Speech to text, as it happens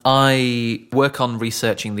I work on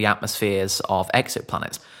researching the atmospheres of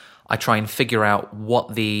exoplanets. I try and figure out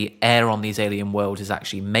what the air on these alien worlds is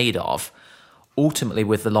actually made of, ultimately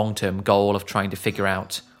with the long-term goal of trying to figure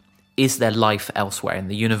out, is there life elsewhere in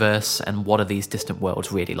the universe, and what are these distant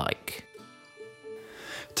worlds really like?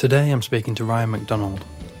 Today I'm speaking to Ryan McDonald.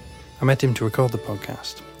 I met him to record the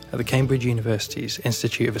podcast at the Cambridge University's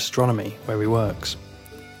Institute of Astronomy, where he works.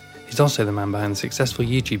 He's also the man behind the successful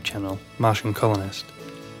YouTube channel, Martian Colonist.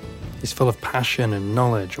 He's full of passion and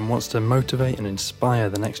knowledge and wants to motivate and inspire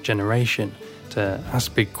the next generation to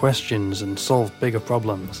ask big questions and solve bigger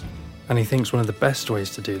problems. And he thinks one of the best ways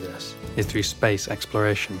to do this is through space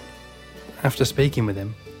exploration. After speaking with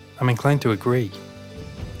him, I'm inclined to agree.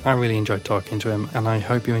 I really enjoyed talking to him, and I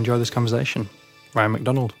hope you enjoy this conversation. Ryan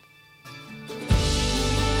McDonald.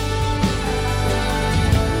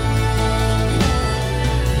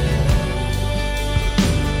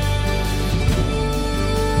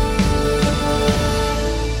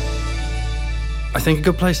 I think a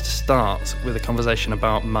good place to start with a conversation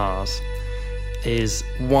about Mars is,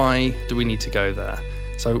 why do we need to go there?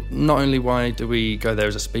 So not only why do we go there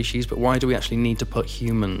as a species, but why do we actually need to put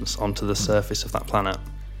humans onto the surface of that planet?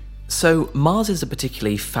 So Mars is a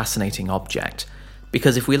particularly fascinating object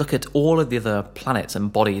because if we look at all of the other planets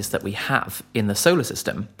and bodies that we have in the solar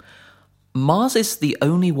system, Mars is the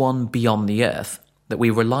only one beyond the Earth that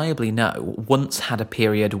we reliably know once had a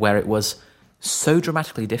period where it was so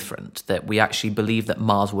dramatically different that we actually believe that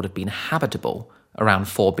Mars would have been habitable around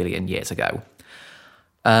 4 billion years ago.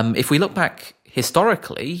 If we look back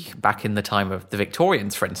historically, back in the time of the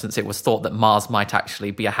Victorians, for instance, it was thought that Mars might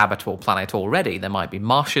actually be a habitable planet already. There might be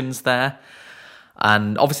Martians there.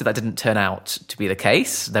 And obviously that didn't turn out to be the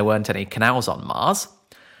case. There weren't any canals on Mars.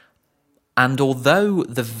 And although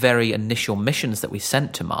the very initial missions that we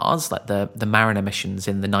sent to Mars, like the Mariner missions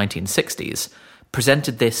in the 1960s,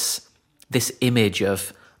 presented this image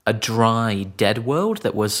of a dry, dead world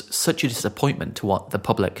that was such a disappointment to what the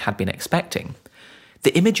public had been expecting,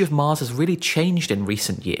 the image of Mars has really changed in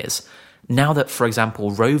recent years, now that, for example,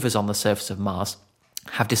 rovers on the surface of Mars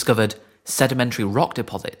have discovered sedimentary rock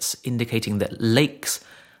deposits indicating that lakes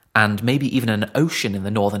and maybe even an ocean in the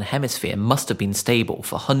northern hemisphere must have been stable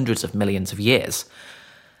for hundreds of millions of years.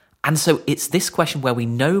 And so it's this question where we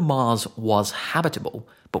know Mars was habitable,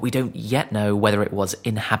 but we don't yet know whether it was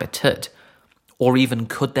inhabited, or even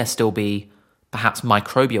could there still be perhaps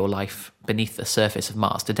microbial life beneath the surface of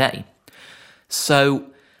Mars today. So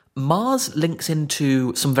Mars links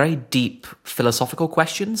into some very deep philosophical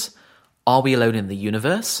questions. Are we alone in the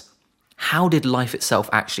universe? How did life itself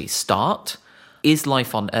actually start? Is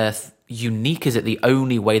life on Earth unique? Is it the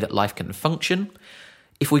only way that life can function?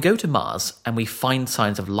 If we go to Mars and we find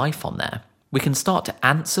signs of life on there, we can start to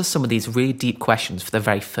answer some of these really deep questions for the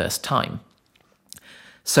very first time.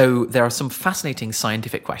 So there are some fascinating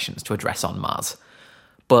scientific questions to address on Mars.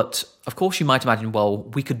 But of course you might imagine, well,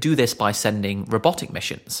 we could do this by sending robotic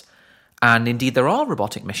missions. And indeed there are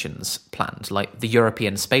robotic missions planned, like the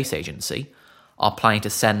European Space Agency are planning to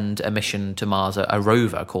send a mission to Mars, a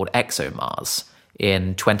rover called ExoMars,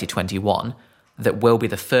 in 2021, that will be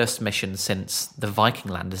the first mission since the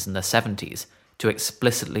Viking landers in the 70s to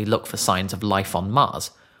explicitly look for signs of life on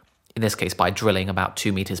Mars, in this case by drilling about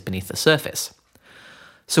 2 meters beneath the surface.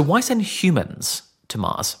 So why send humans to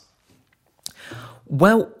Mars?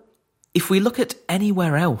 Well, if we look at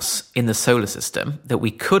anywhere else in the solar system that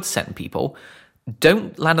we could send people,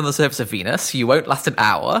 don't land on the surface of Venus. You won't last an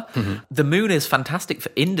hour. Mm-hmm. The moon is fantastic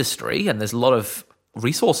for industry, and there's a lot of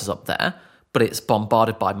resources up there, but it's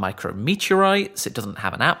bombarded by micrometeorites. It doesn't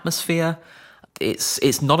have an atmosphere.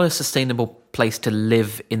 It's not a sustainable place to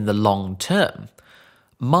live in the long term.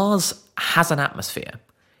 Mars has an atmosphere.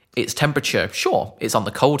 Its temperature, sure, it's on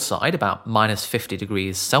the cold side, about minus 50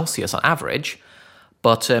 degrees Celsius on average.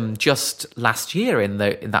 But just last year in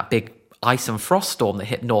that big ice and frost storm that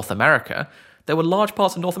hit North America, there were large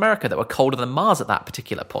parts of North America that were colder than Mars at that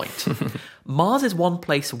particular point. Mars is one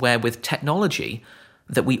place where, with technology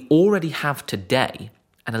that we already have today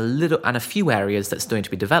and a few areas that's going to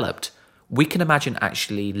be developed, we can imagine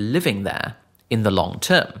actually living there in the long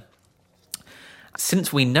term.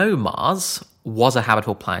 Since we know Mars was a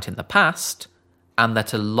habitable planet in the past, and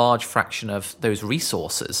that a large fraction of those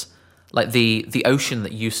resources, like the ocean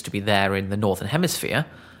that used to be there in the northern hemisphere,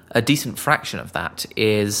 a decent fraction of that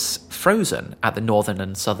is frozen at the northern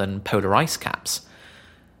and southern polar ice caps.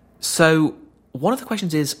 So one of the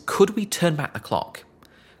questions is, could we turn back the clock?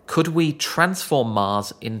 Could we transform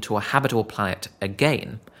Mars into a habitable planet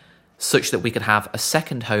again, such that we could have a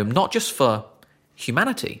second home, not just for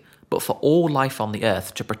humanity, but for all life on the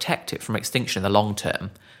Earth, to protect it from extinction in the long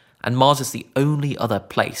term, And Mars is the only other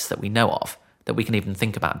place that we know of that we can even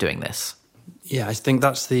think about doing this. Yeah, I think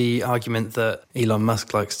that's the argument that Elon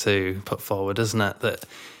Musk likes to put forward, isn't it? That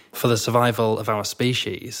for the survival of our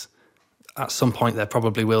species, at some point there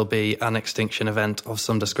probably will be an extinction event of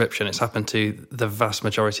some description. It's happened to the vast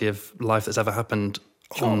majority of life that's ever happened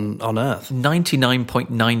on Earth.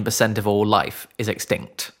 99.9% of all life is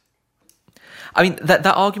extinct. I mean, that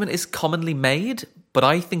argument is commonly made, but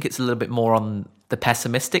I think it's a little bit more on the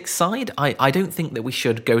pessimistic side. I don't think that we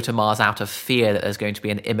should go to Mars out of fear that there's going to be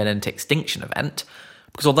an imminent extinction event,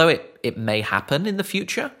 because although it may happen in the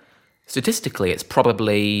future, statistically it's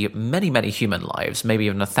probably many, many human lives, maybe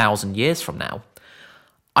even 1,000 years from now.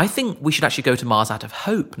 I think we should actually go to Mars out of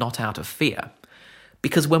hope, not out of fear.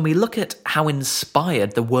 Because when we look at how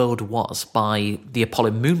inspired the world was by the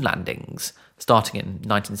Apollo moon landings, starting in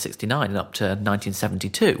 1969 and up to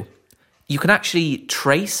 1972, you can actually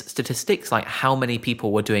trace statistics like how many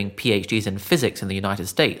people were doing PhDs in physics in the United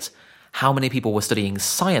States, how many people were studying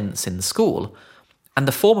science in school, and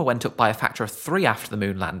the former went up by a factor of 3 after the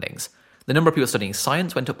moon landings. The number of people studying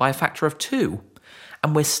science went up by a factor of 2.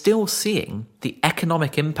 And we're still seeing the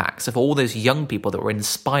economic impacts of all those young people that were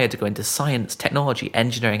inspired to go into science, technology,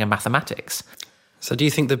 engineering, and mathematics. So do you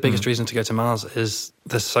think the biggest reason to go to Mars is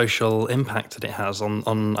the social impact that it has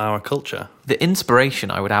on our culture? The inspiration,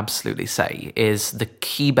 I would absolutely say, is the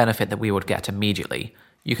key benefit that we would get immediately.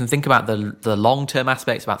 You can think about the long-term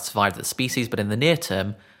aspects about survival of the species, but in the near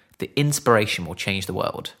term, the inspiration will change the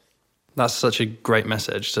world. That's such a great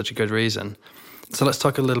message, such a good reason. So let's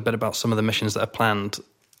talk a little bit about some of the missions that are planned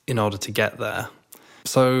in order to get there.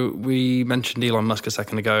 So we mentioned Elon Musk a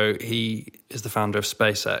second ago. He is the founder of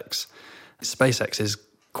SpaceX. SpaceX is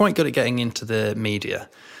quite good at getting into the media.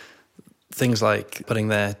 Things like putting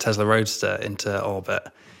their Tesla Roadster into orbit.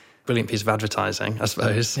 Brilliant piece of advertising, I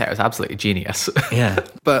suppose. Yeah, it was absolutely genius. Yeah.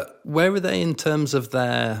 But where are they in terms of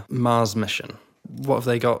their Mars mission? What have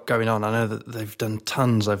they got going on? I know that they've done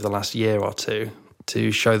tons over the last year or two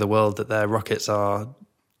to show the world that their rockets are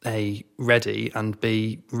A, ready, and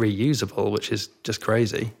B, reusable, which is just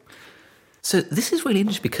crazy. So this is really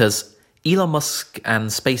interesting because Elon Musk and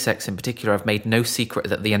SpaceX in particular have made no secret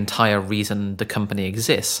that the entire reason the company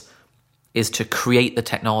exists is to create the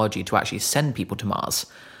technology to actually send people to Mars.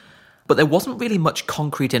 But there wasn't really much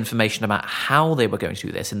concrete information about how they were going to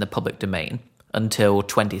do this in the public domain until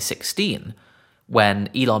 2016, when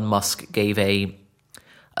Elon Musk gave a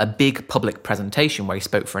big public presentation where he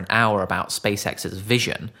spoke for an hour about SpaceX's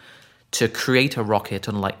vision to create a rocket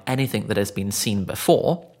unlike anything that has been seen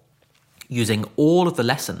before, using all of the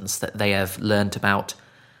lessons that they have learned about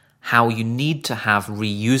how you need to have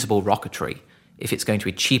reusable rocketry if it's going to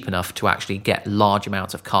be cheap enough to actually get large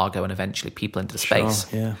amounts of cargo and eventually people into space.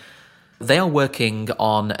 Sure, yeah. They are working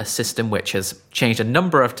on a system which has changed a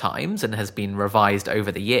number of times and has been revised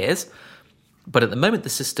over the years. But at the moment, the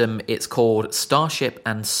system, it's called Starship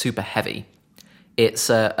and Super Heavy.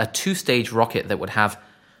 It's a 2-stage rocket that would have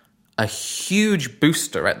a huge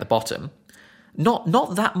booster at the bottom.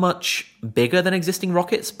 Not that much bigger than existing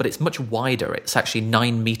rockets, but it's much wider. It's actually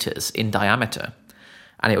 9 meters in diameter.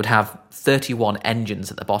 And it would have 31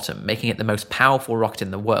 engines at the bottom, making it the most powerful rocket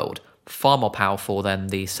in the world, far more powerful than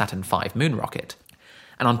the Saturn V moon rocket.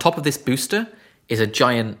 And on top of this booster is a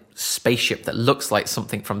giant spaceship that looks like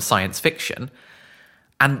something from science fiction.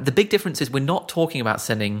 And the big difference is we're not talking about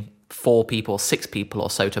sending 4 people, 6 people or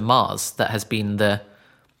so to Mars. That has been the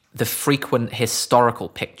frequent historical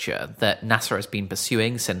picture that NASA has been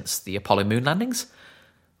pursuing since the Apollo moon landings.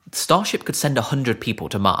 Starship could send 100 people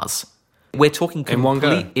to Mars. We're talking in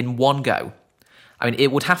one go. I mean,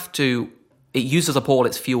 it uses up all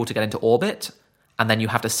its fuel to get into orbit, and then you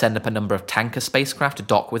have to send up a number of tanker spacecraft to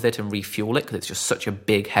dock with it and refuel it because it's just such a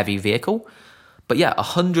big, heavy vehicle. But yeah,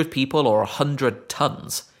 100 people or 100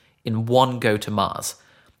 tons in one go to Mars.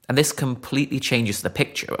 And this completely changes the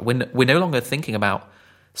picture. We're no longer thinking about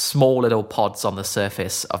small little pods on the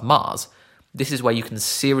surface of Mars. This is where you can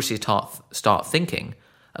seriously start thinking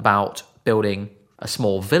about building a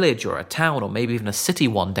small village or a town or maybe even a city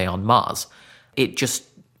one day on Mars. It just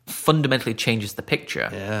fundamentally changes the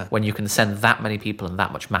picture when you can send that many people and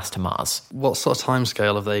that much mass to Mars. What sort of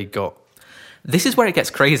timescale have they got? This is where it gets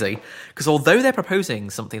crazy, because although they're proposing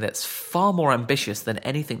something that's far more ambitious than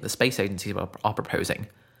anything the space agencies are proposing,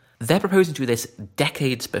 they're proposing to do this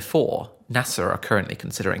decades before NASA are currently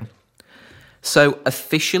considering. So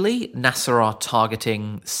officially, NASA are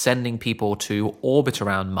targeting sending people to orbit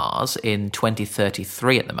around Mars in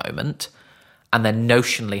 2033 at the moment, and then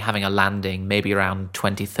notionally having a landing maybe around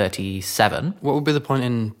 2037. What would be the point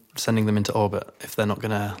in sending them into orbit if they're not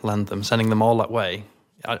going to land them? Sending them all that way?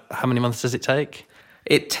 How many months does it take?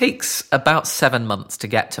 It takes about 7 months to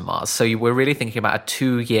get to Mars, so we're really thinking about a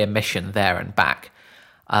 2-year mission there and back.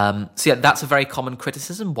 That's a very common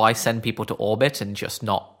criticism. Why send people to orbit and just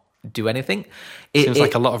not do anything? Seems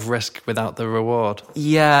like a lot of risk without the reward.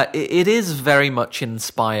 Yeah, it is very much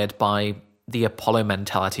inspired by the Apollo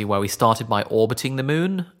mentality, where we started by orbiting the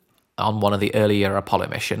moon on one of the earlier Apollo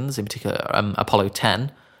missions, in particular Apollo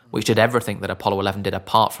 10, which did everything that Apollo 11 did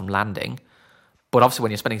apart from landing. But obviously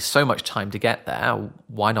when you're spending so much time to get there,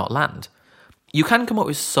 why not land? You can come up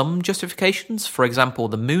with some justifications. For example,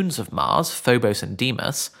 the moons of Mars, Phobos and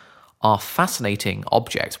Deimos, are fascinating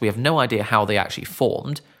objects. We have no idea how they actually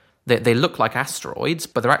formed. They look like asteroids,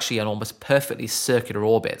 but they're actually in almost perfectly circular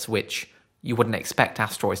orbits, which you wouldn't expect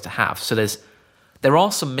asteroids to have. So there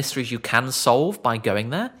are some mysteries you can solve by going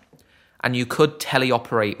there, and you could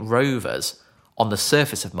teleoperate rovers on the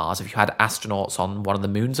surface of Mars if you had astronauts on one of the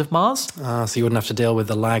moons of Mars. So you wouldn't have to deal with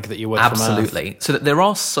the lag that you would from Earth. Absolutely. So there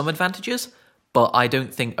are some advantages, but I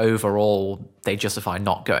don't think overall they justify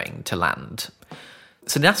not going to land.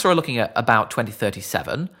 So NASA are looking at about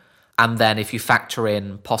 2037, and then if you factor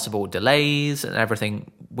in possible delays and everything,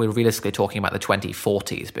 we're realistically talking about the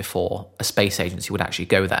 2040s before a space agency would actually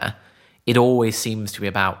go there. It always seems to be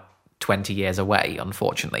about 20 years away,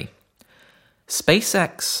 unfortunately.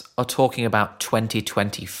 SpaceX are talking about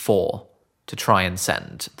 2024 to try and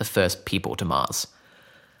send the first people to Mars.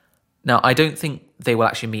 Now, I don't think they will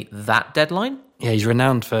actually meet that deadline. Yeah, he's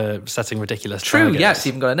renowned for setting ridiculous True, targets. yes,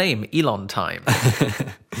 even got a name, Elon Time.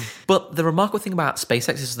 But the remarkable thing about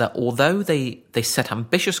SpaceX is that although they set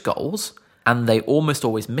ambitious goals and they almost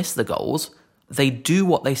always miss the goals, they do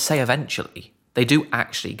what they say eventually. They do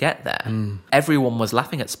actually get there. Everyone was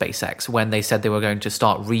laughing at SpaceX when they said they were going to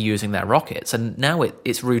start reusing their rockets, and now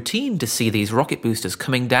it's routine to see these rocket boosters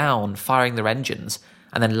coming down, firing their engines,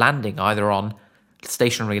 and then landing either on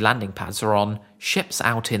stationary landing pads or on ships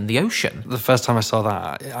out in the ocean. The first time I saw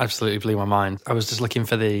that, it absolutely blew my mind. I was just looking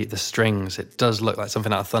for the strings. It does look like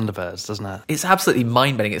something out of Thunderbirds, doesn't it? It's absolutely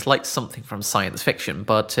mind-bending. It's like something from science fiction,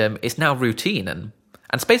 but it's now routine, and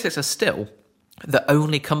SpaceX is still the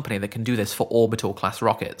only company that can do this for orbital class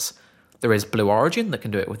rockets. There is Blue Origin that can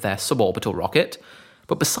do it with their suborbital rocket,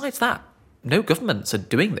 but besides that, no governments are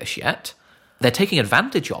doing this yet. They're taking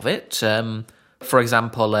advantage of it. For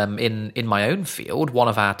example, in my own field, one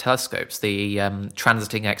of our telescopes, the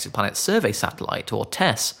Transiting Exoplanet Survey Satellite, or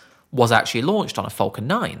TESS, was actually launched on a Falcon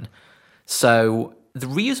 9. So the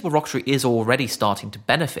reusable rocketry is already starting to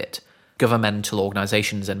benefit governmental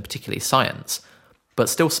organisations and particularly science. But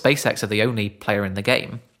still, SpaceX are the only player in the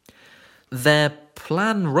game. Their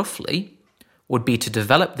plan, roughly, would be to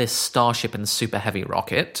develop this Starship and Super Heavy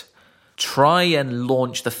rocket, try and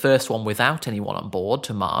launch the first one without anyone on board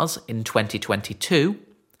to Mars in 2022.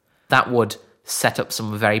 That would set up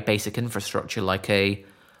some very basic infrastructure, like a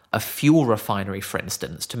fuel refinery, for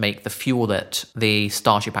instance, to make the fuel that the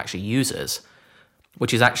Starship actually uses,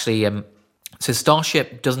 which is actually... So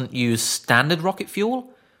Starship doesn't use standard rocket fuel,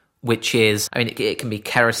 which is, it can be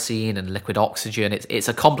kerosene and liquid oxygen. It's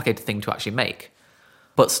a complicated thing to actually make.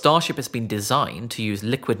 But Starship has been designed to use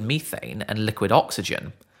liquid methane and liquid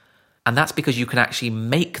oxygen. And that's because you can actually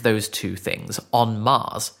make those two things on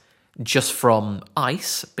Mars just from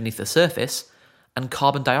ice beneath the surface and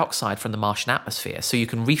carbon dioxide from the Martian atmosphere. So you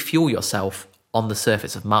can refuel yourself on the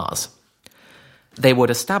surface of Mars. They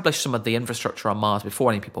would establish some of the infrastructure on Mars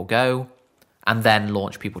before any people go, and then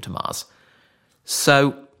launch people to Mars.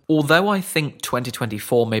 So although I think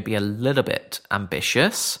 2024 may be a little bit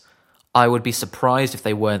ambitious, I would be surprised if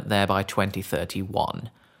they weren't there by 2031.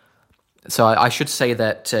 So I should say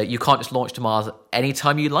that you can't just launch to Mars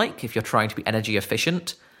anytime you like if you're trying to be energy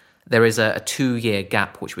efficient. There is a 2-year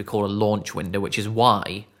gap, which we call a launch window, which is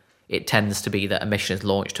why it tends to be that a mission is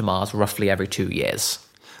launched to Mars roughly every 2 years.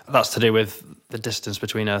 That's to do with the distance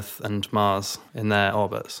between Earth and Mars in their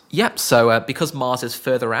orbits? Yep, so because Mars is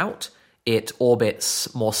further out, it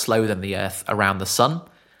orbits more slow than the Earth around the Sun,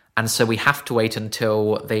 and so we have to wait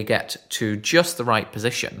until they get to just the right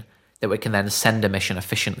position that we can then send a mission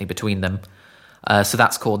efficiently between them. So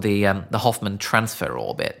that's called the Hoffman Transfer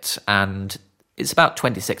Orbit, and it's about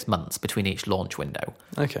 26 months between each launch window.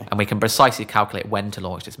 Okay. And we can precisely calculate when to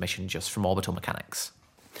launch this mission just from orbital mechanics.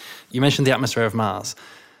 You mentioned the atmosphere of Mars.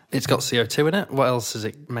 It's got CO2 in it. What else is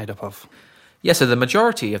it made up of? Yeah, so the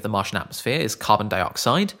majority of the Martian atmosphere is carbon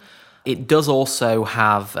dioxide. It does also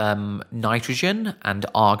have nitrogen and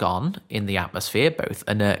argon in the atmosphere, both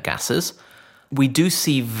inert gases. We do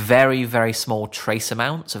see very, very small trace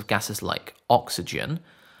amounts of gases like oxygen,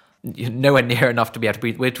 nowhere near enough to be able to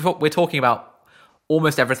breathe. We're talking about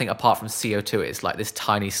almost everything apart from CO2 is like this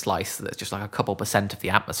tiny slice that's just like a couple % of the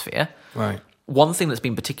atmosphere. Right. One thing that's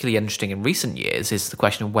been particularly interesting in recent years is the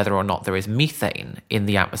question of whether or not there is methane in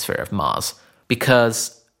the atmosphere of Mars,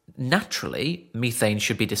 because naturally, methane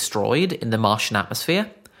should be destroyed in the Martian atmosphere,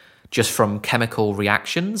 just from chemical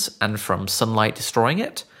reactions and from sunlight destroying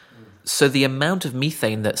it. So the amount of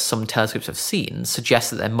methane that some telescopes have seen suggests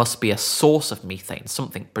that there must be a source of methane,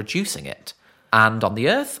 something producing it. And on the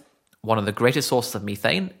Earth, one of the greatest sources of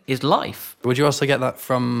methane is life. Would you also get that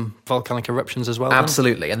from volcanic eruptions as well?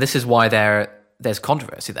 Absolutely. Then? And this is why there's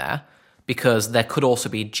controversy there, because there could also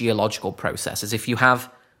be geological processes. If you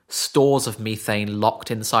have stores of methane locked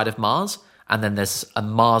inside of Mars, and then there's a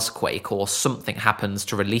Mars quake or something happens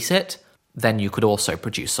to release it, then you could also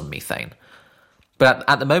produce some methane. But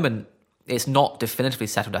at the moment, it's not definitively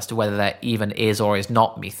settled as to whether there even is or is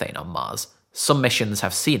not methane on Mars. Some missions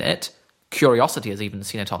have seen it. Curiosity has even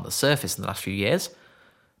seen it on the surface in the last few years.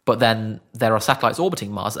 But then there are satellites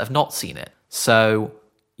orbiting Mars that have not seen it. So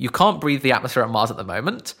you can't breathe the atmosphere on Mars at the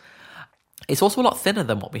moment. It's also a lot thinner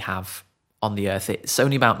than what we have on the Earth. It's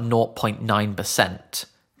only about 0.9%,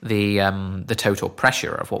 the total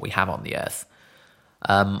pressure of what we have on the Earth,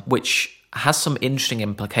 which has some interesting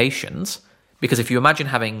implications. Because if you imagine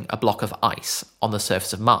having a block of ice on the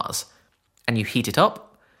surface of Mars and you heat it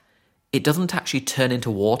up, it doesn't actually turn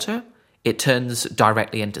into water. It turns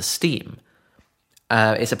directly into steam.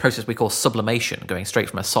 It's a process we call sublimation, going straight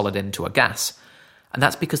from a solid into a gas. And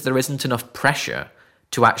that's because there isn't enough pressure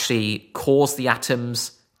to actually cause the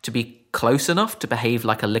atoms to be close enough to behave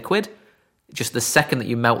like a liquid. Just the second that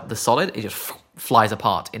you melt the solid, it just flies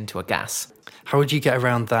apart into a gas. How would you get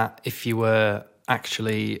around that if you were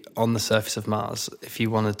actually on the surface of Mars? If you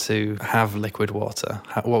wanted to have liquid water,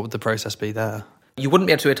 what would the process be there? You wouldn't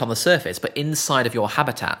be able to do it on the surface, but inside of your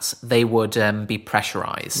habitats, they would be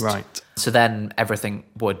pressurized. Right. So then everything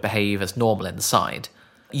would behave as normal inside.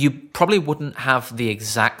 You probably wouldn't have the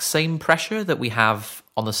exact same pressure that we have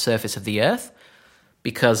on the surface of the Earth,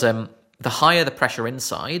 because the higher the pressure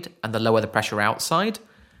inside and the lower the pressure outside,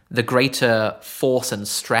 the greater force and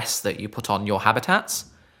stress that you put on your habitats.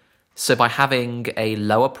 So by having a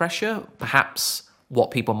lower pressure, perhaps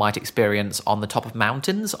what people might experience on the top of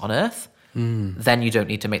mountains on Earth, then you don't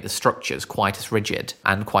need to make the structures quite as rigid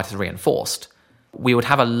and quite as reinforced. We would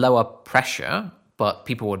have a lower pressure, but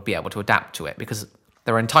people would be able to adapt to it, because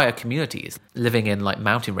there are entire communities living in like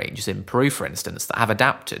mountain ranges in Peru, for instance, that have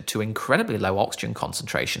adapted to incredibly low oxygen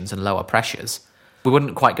concentrations and lower pressures. We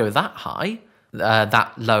wouldn't quite go that high,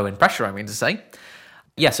 that low in pressure, I mean to say.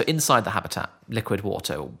 Yeah, so inside the habitat, liquid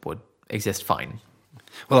water would exist fine.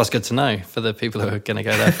 Well, that's good to know for the people who are going to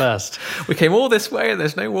go there first. We came all this way and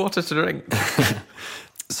there's no water to drink.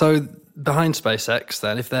 So behind SpaceX,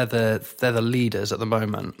 then, if they're the leaders at the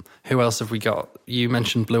moment, who else have we got? You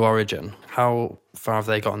mentioned Blue Origin. How far have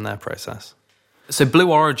they got in their process? So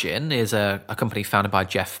Blue Origin is a company founded by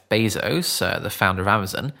Jeff Bezos, the founder of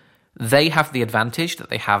Amazon. They have the advantage that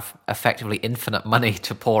they have effectively infinite money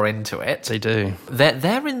to pour into it. They do.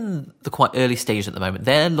 They're in the quite early stage at the moment.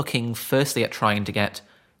 They're looking firstly at trying to get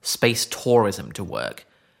space tourism to work,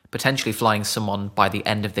 potentially flying someone by the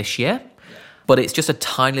end of this year. But it's just a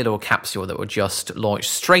tiny little capsule that will just launch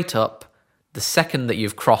straight up. The second that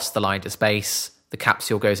you've crossed the line to space, the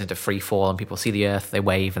capsule goes into free fall and people see the Earth, they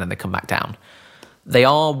wave, and then they come back down. They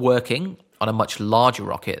are working on a much larger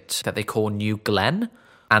rocket that they call New Glenn,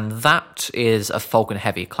 and that is a Falcon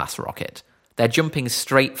Heavy class rocket. They're jumping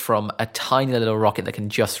straight from a tiny little rocket that can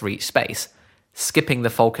just reach space, skipping the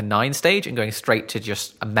Falcon 9 stage and going straight to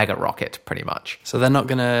just a mega rocket, pretty much. So they're not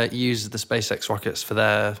going to use the SpaceX rockets for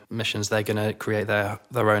their missions. They're going to create their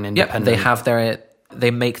own independent... Yep, they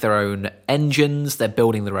make their own engines, they're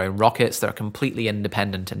building their own rockets, they're a completely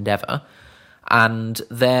independent endeavour. And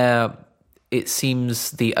it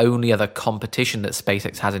seems the only other competition that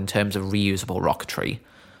SpaceX has in terms of reusable rocketry.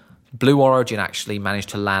 Blue Origin actually managed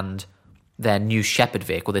to land their New Shepard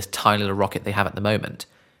vehicle, this tiny little rocket they have at the moment,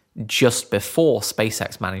 just before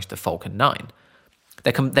SpaceX managed the Falcon 9.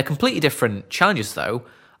 They're completely different challenges, though.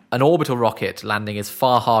 An orbital rocket landing is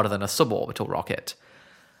far harder than a suborbital rocket.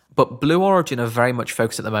 But Blue Origin are very much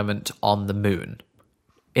focused at the moment on the moon.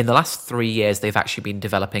 In the last 3 years, they've actually been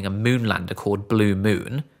developing a moon lander called Blue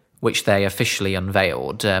Moon, which they officially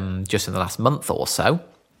unveiled just in the last month or so,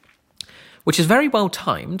 which is very well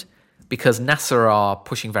timed because NASA are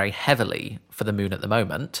pushing very heavily for the moon at the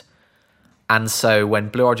moment. And so when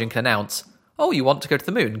Blue Origin can announce, oh, you want to go to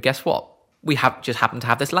the moon, guess what? We just happen to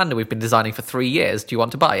have this lander we've been designing for 3 years. Do you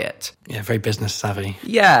want to buy it? Yeah, very business savvy.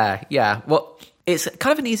 Yeah. Well, it's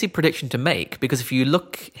kind of an easy prediction to make because if you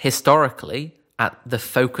look historically at the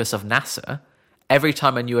focus of NASA, every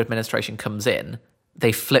time a new administration comes in,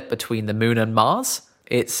 they flip between the moon and Mars.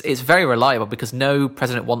 It's very reliable because no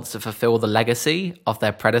president wants to fulfill the legacy of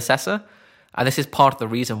their predecessor. And this is part of the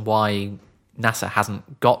reason why NASA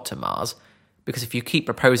hasn't got to Mars. Because if you keep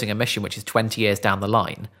proposing a mission which is 20 years down the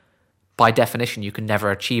line, by definition, you can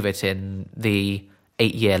never achieve it in the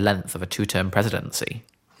 8-year length of a 2-term presidency.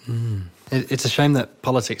 It's a shame that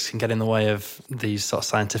politics can get in the way of these sort of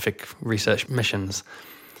scientific research missions.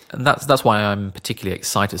 And that's why I'm particularly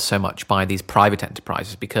excited so much by these private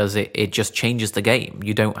enterprises, because it just changes the game.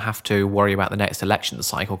 You don't have to worry about the next election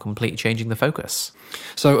cycle completely changing the focus.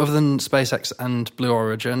 So other than SpaceX and Blue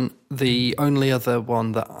Origin, the only other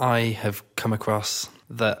one that I have come across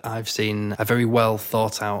that I've seen a very well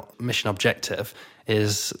thought out mission objective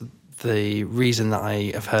is the reason that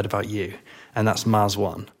I have heard about you, and that's Mars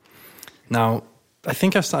One. Now, I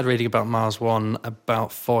think I started reading about Mars One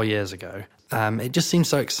about 4 years ago. It just seemed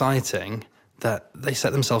so exciting that they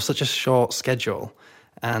set themselves such a short schedule,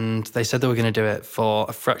 and they said they were going to do it for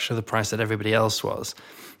a fraction of the price that everybody else was.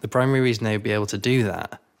 The primary reason they would be able to do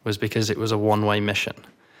that was because it was a one-way mission.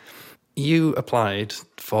 You applied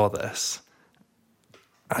for this.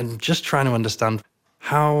 I'm just trying to understand,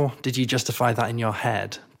 how did you justify that in your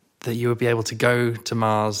head, that you would be able to go to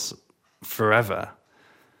Mars forever?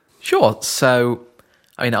 Sure. So,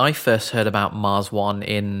 I first heard about Mars One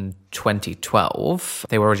in 2012.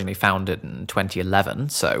 They were originally founded in 2011,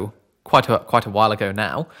 so quite a while ago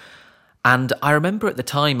now. And I remember at the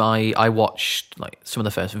time I watched some of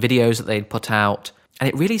the first videos that they'd put out, and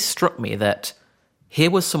it really struck me that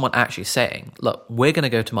here was someone actually saying, look, we're going to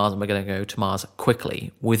go to Mars and we're going to go to Mars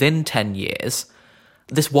quickly, within 10 years.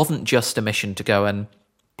 This wasn't just a mission to go and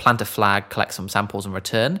plant a flag, collect some samples and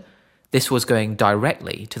return. This was going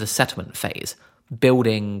directly to the settlement phase,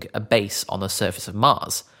 building a base on the surface of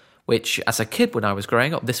Mars, which as a kid when I was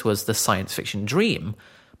growing up, this was the science fiction dream.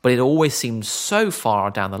 But it always seemed so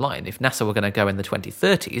far down the line. If NASA were going to go in the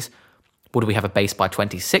 2030s, would we have a base by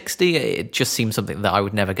 2060? It just seemed something that I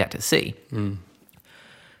would never get to see.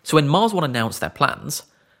 So when Mars One announced their plans,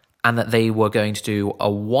 and that they were going to do a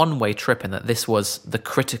one-way trip, and that this was the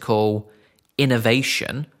critical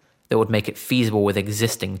innovation that would make it feasible with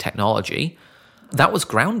existing technology, that was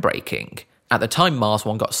groundbreaking. At the time, Mars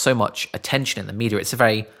One got so much attention in the media. It's a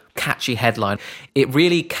very catchy headline. It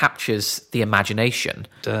really captures the imagination.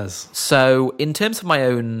 It does. So in terms of my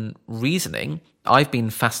own reasoning, I've been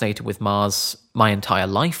fascinated with Mars my entire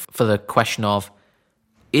life for the question of,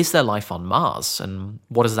 is there life on Mars? And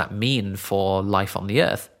what does that mean for life on the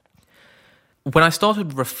Earth? When I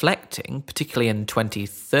started reflecting, particularly in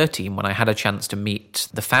 2013, when I had a chance to meet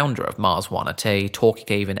the founder of Mars One at a talk he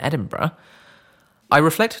gave in Edinburgh, I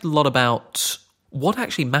reflected a lot about what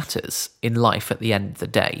actually matters in life at the end of the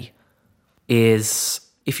day. Is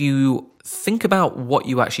if you think about what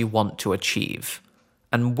you actually want to achieve,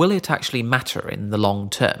 and will it actually matter in the long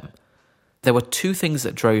term? There were two things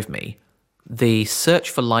that drove me: the search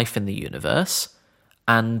for life in the universe,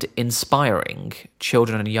 and inspiring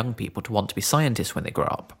children and young people to want to be scientists when they grow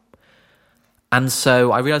up. And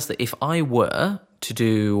so I realized that if I were to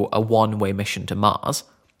do a one-way mission to Mars,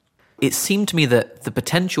 it seemed to me that the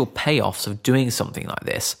potential payoffs of doing something like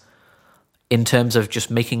this, in terms of just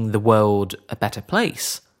making the world a better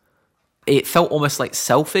place, it felt almost like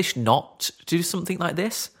selfish not to do something like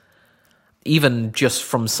this. Even just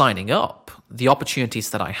from signing up, the opportunities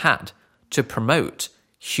that I had to promote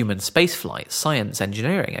human spaceflight, science,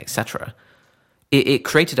 engineering, etc. It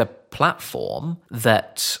created a platform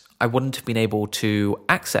that I wouldn't have been able to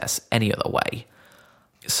access any other way.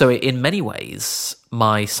 So in many ways,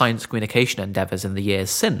 my science communication endeavours in the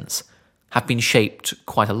years since have been shaped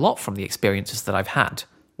quite a lot from the experiences that I've had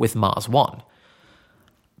with Mars One.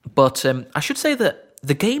 But I should say that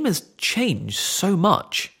the game has changed so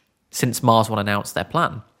much since Mars One announced their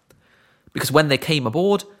plan. Because when they came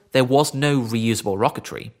aboard, there was no reusable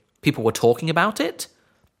rocketry. People were talking about it,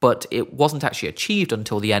 but it wasn't actually achieved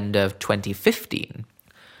until the end of 2015.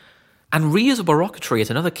 And reusable rocketry is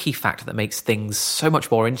another key factor that makes things so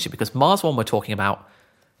much more interesting, because Mars One were talking about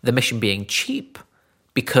the mission being cheap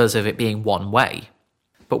because of it being one way.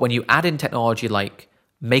 But when you add in technology like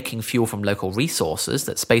making fuel from local resources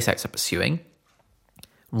that SpaceX are pursuing,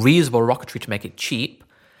 reusable rocketry to make it cheap,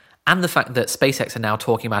 and the fact that SpaceX are now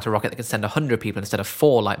talking about a rocket that can send 100 people instead of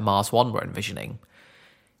 4 like Mars One were envisioning,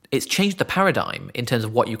 it's changed the paradigm in terms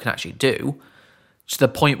of what you can actually do, to the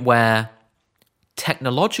point where,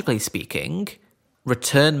 technologically speaking,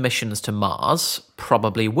 return missions to Mars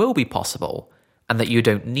probably will be possible, and that you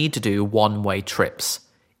don't need to do one-way trips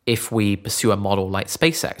if we pursue a model like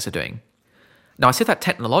SpaceX are doing. Now, I say that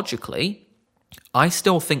technologically, I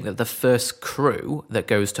still think that the first crew that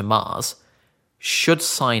goes to Mars should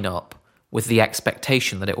sign up with the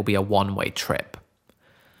expectation that it will be a one-way trip.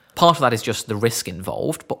 Part of that is just the risk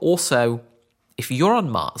involved, but also, if you're on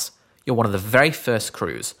Mars, you're one of the very first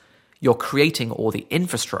crews, you're creating all the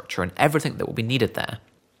infrastructure and everything that will be needed there.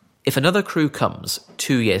 If another crew comes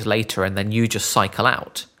 2 years later and then you just cycle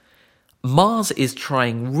out, Mars is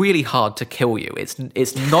trying really hard to kill you. It's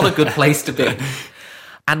not a good place to be.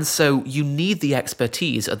 And so you need the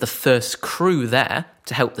expertise of the first crew there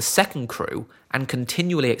to help the second crew and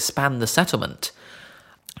continually expand the settlement.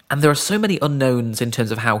 And there are so many unknowns in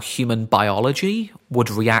terms of how human biology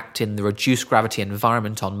would react in the reduced gravity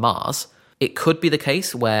environment on Mars. It could be the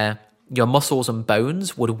case where your muscles and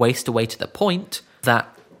bones would waste away to the point that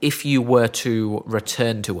if you were to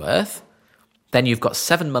return to Earth, then you've got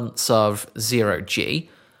 7 months of 0G,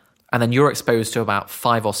 and then you're exposed to about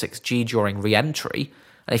 5 or 6G during re-entry.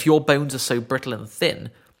 And if your bones are so brittle and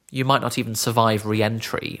thin, you might not even survive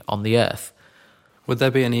re-entry on the Earth. Would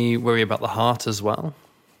there be any worry about the heart as well?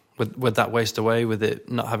 Would that waste away with it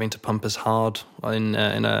not having to pump as hard in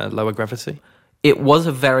a lower gravity? It was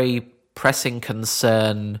a very pressing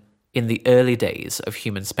concern in the early days of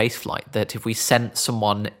human spaceflight that if we sent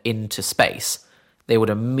someone into space, they would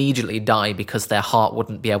immediately die because their heart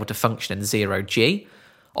wouldn't be able to function in 0G.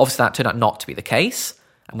 Obviously, that turned out not to be the case,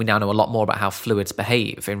 and we now know a lot more about how fluids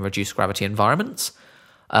behave in reduced gravity environments.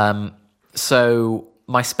 So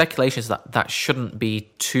my speculation is that that shouldn't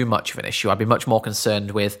be too much of an issue. I'd be much more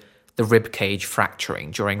concerned with the rib cage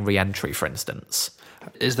fracturing during re-entry, for instance.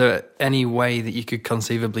 Is there any way that you could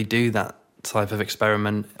conceivably do that type of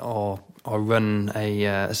experiment or run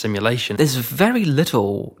a simulation? There's very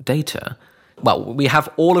little data. Well, we have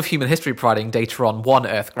all of human history providing data on one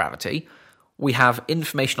Earth gravity. We have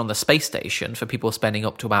information on the space station for people spending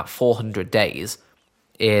up to about 400 days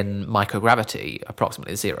in microgravity,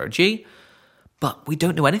 approximately 0G. But we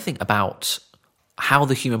don't know anything about how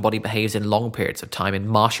the human body behaves in long periods of time in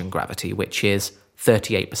Martian gravity, which is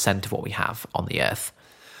 38% of what we have on the Earth.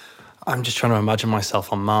 I'm just trying to imagine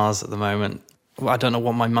myself on Mars at the moment. I don't know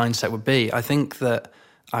what my mindset would be. I think that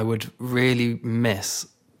I would really miss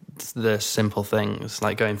the simple things,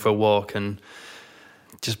 like going for a walk and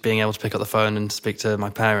just being able to pick up the phone and speak to my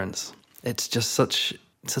parents. It's just such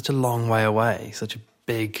a long way away, such a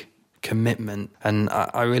big commitment. And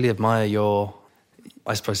I really admire your,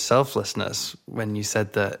 I suppose, selflessness when you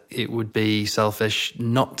said that it would be selfish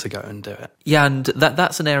not to go and do it. Yeah, and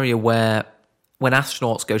that's an area where when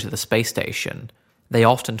astronauts go to the space station, they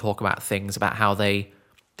often talk about things about how they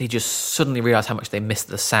just suddenly realise how much they miss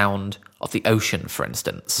the sound of the ocean, for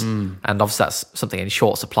instance. And obviously that's something in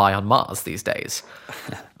short supply on Mars these days.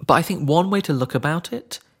 But I think one way to look about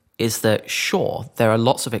it is that, sure, there are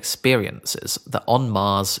lots of experiences that on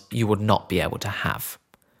Mars you would not be able to have.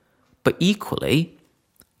 But equally,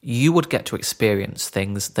 you would get to experience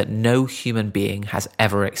things that no human being has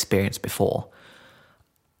ever experienced before.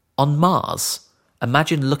 On Mars,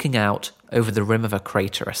 imagine looking out over the rim of a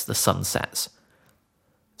crater as the sun sets.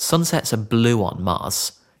 Sunsets are blue on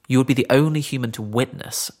Mars. You would be the only human to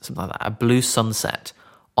witness something like that, a blue sunset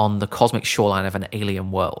on the cosmic shoreline of an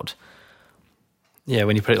alien world. Yeah,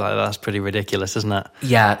 when you put it like that, that's pretty ridiculous, isn't it?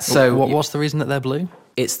 Yeah, so what's the reason that they're blue?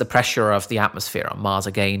 It's the pressure of the atmosphere on Mars,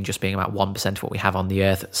 again, just being about 1% of what we have on the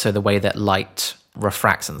Earth. So the way that light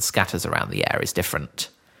refracts and scatters around the air is different.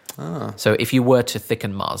 So if you were to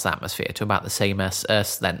thicken Mars' atmosphere to about the same as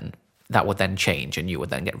Earth, then that would then change and you would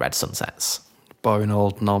then get red sunsets. Boring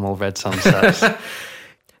old normal red sunsets.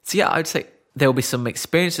 So yeah, I'd say there will be some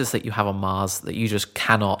experiences that you have on Mars that you just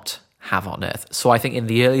cannot have on Earth. So I think in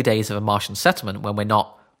the early days of a Martian settlement, when we're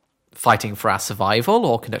not fighting for our survival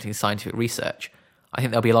or conducting scientific research, I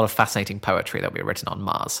think there'll be a lot of fascinating poetry that will be written on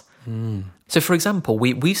Mars. So for example,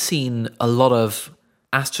 we've seen a lot of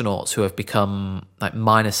astronauts who have become like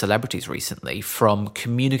minor celebrities recently from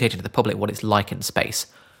communicating to the public what it's like in space.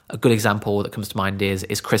 A good example that comes to mind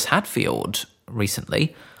is Chris Hadfield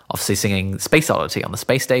recently, obviously singing Space Oddity on the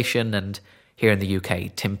space station, and here in the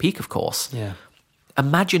UK, Tim Peake, of course. Yeah.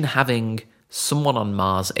 Imagine having someone on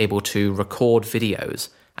Mars able to record videos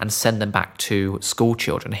and send them back to school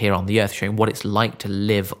children here on the Earth, showing what it's like to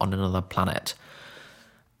live on another planet.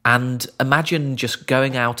 And imagine just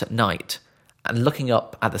going out at night and looking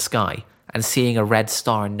up at the sky and seeing a red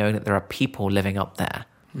star and knowing that there are people living up there.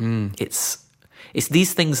 It's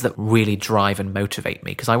these things that really drive and motivate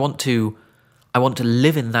me, because I want to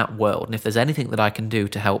live in that world, and if there's anything that I can do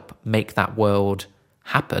to help make that world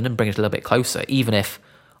happen and bring it a little bit closer, even if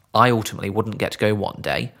I ultimately wouldn't get to go one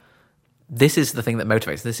day, this is the thing that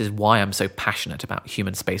motivates. This is why I'm so passionate about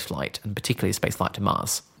human spaceflight, and particularly spaceflight to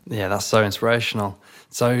Mars. Yeah, that's so inspirational.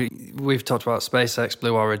 So we've talked about SpaceX,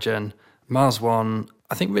 Blue Origin, Mars One.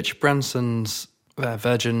 I think Richard Branson's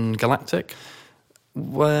Virgin Galactic.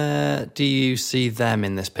 Where do you see them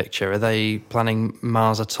in this picture? Are they planning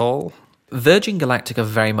Mars at all? Virgin Galactic are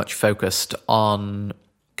very much focused on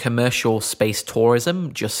commercial space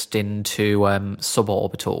tourism, just into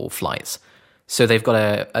suborbital flights. So they've got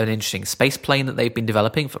an interesting space plane that they've been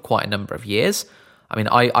developing for quite a number of years. I mean,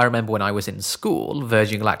 I remember when I was in school,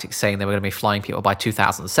 Virgin Galactic saying they were going to be flying people by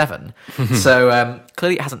 2007. So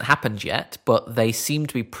clearly it hasn't happened yet, but they seem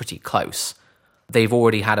to be pretty close. They've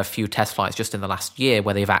already had a few test flights just in the last year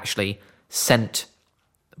where they've actually sent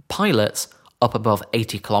pilots up above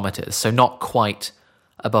 80 kilometers. So not quite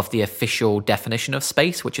above the official definition of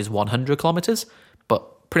space, which is 100 kilometers,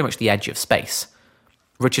 but pretty much the edge of space.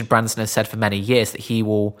 Richard Branson has said for many years that he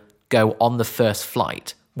will go on the first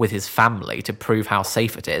flight with his family to prove how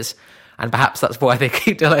safe it is. And perhaps that's why they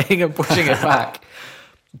keep delaying and pushing it back.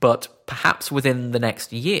 But perhaps within the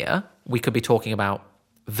next year, we could be talking about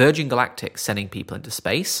Virgin Galactic sending people into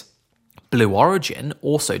space, Blue Origin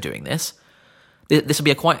also doing this. This will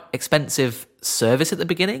be a quite expensive service at the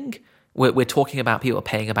beginning. We're talking about people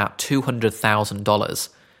paying about $200,000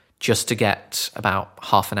 just to get about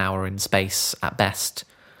half an hour in space at best.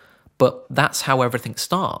 But that's how everything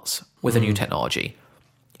starts with a new technology.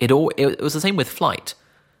 It was the same with flight.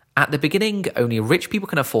 At the beginning, only rich people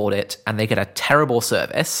can afford it, and they get a terrible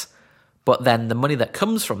service. But then the money that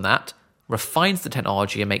comes from that refines the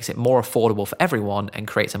technology and makes it more affordable for everyone and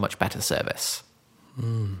creates a much better service.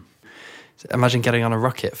 Imagine getting on a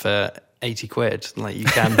rocket for 80 quid, like you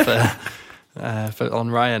can for on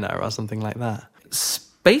Ryanair or something like that.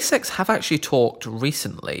 SpaceX have actually talked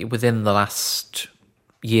recently, within the last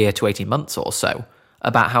year to 18 months or so,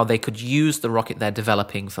 about how they could use the rocket they're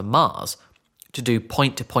developing for Mars to do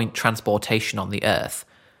point-to-point transportation on the Earth,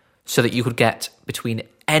 so that you could get between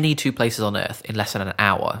any two places on Earth in less than an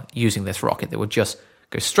hour using this rocket that would just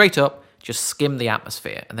go straight up, just skim the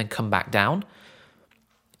atmosphere, and then come back down.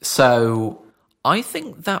 So I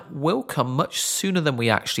think that will come much sooner than we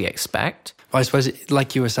actually expect. I suppose,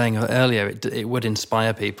 like you were saying earlier, it would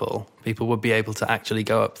inspire people. People would be able to actually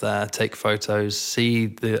go up there, take photos, see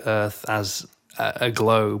the Earth as a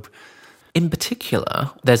globe. In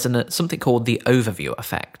particular, there's something called the overview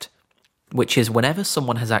effect, which is whenever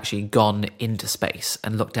someone has actually gone into space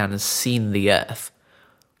and looked down and seen the Earth,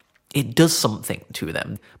 it does something to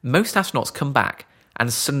them. Most astronauts come back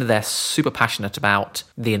and suddenly they're super passionate about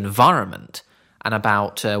the environment and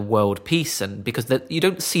about world peace, and because you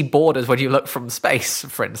don't see borders when you look from space,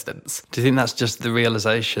 for instance. Do you think that's just the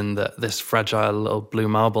realization that this fragile little blue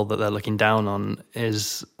marble that they're looking down on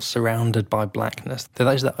is surrounded by blackness? That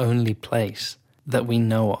is the only place that we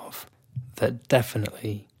know of that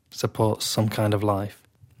definitely supports some kind of life,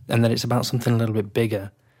 and that it's about something a little bit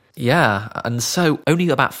bigger. Yeah, and so only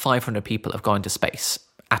about 500 people have gone to space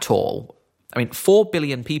at all. I mean, 4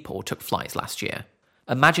 billion people took flights last year.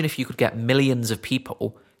 Imagine if you could get millions of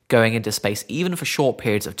people going into space, even for short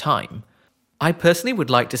periods of time. I personally would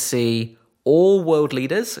like to see all world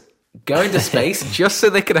leaders go into space just so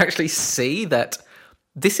they can actually see that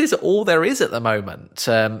this is all there is at the moment.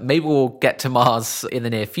 Maybe we'll get to Mars in the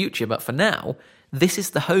near future, but for now, this is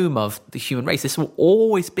the home of the human race. This will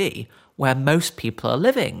always be where most people are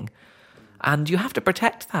living. And you have to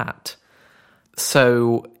protect that.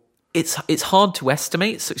 So it's hard to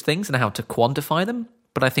estimate such things and how to quantify them,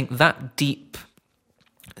 but I think that deep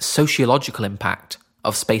sociological impact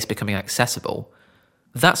of space becoming accessible,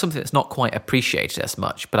 that's something that's not quite appreciated as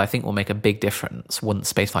much, but I think will make a big difference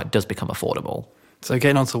once spaceflight does become affordable. So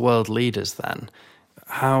getting on to world leaders then,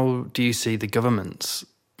 how do you see the government's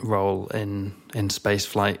role in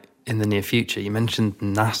spaceflight in the near future? You mentioned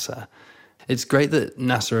NASA. It's great that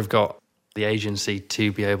NASA have got the agency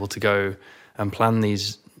to be able to go and plan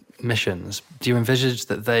these missions. Do you envisage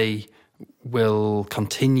that they will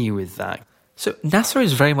continue with that? So NASA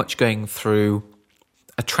is very much going through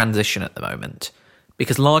a transition at the moment,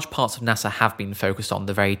 because large parts of NASA have been focused on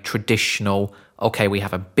the very traditional, okay, we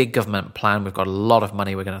have a big government plan, we've got a lot of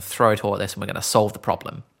money, we're going to throw it all at this and we're going to solve the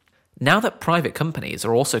problem. Now that private companies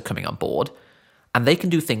are also coming on board, and they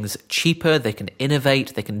can do things cheaper, they can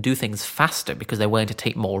innovate, they can do things faster because they're willing to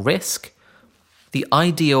take more risk, the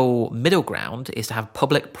ideal middle ground is to have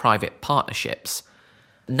public-private partnerships.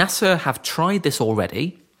 NASA have tried this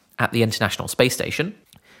already at the International Space Station.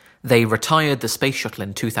 They retired the space shuttle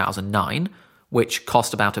in 2009, which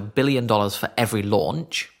cost about $1 billion for every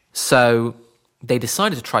launch. So they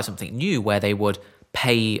decided to try something new where they would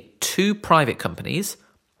pay two private companies,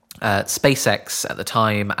 SpaceX at the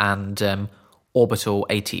time and Orbital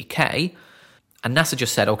ATK, and NASA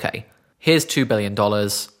just said, okay, here's $2 billion,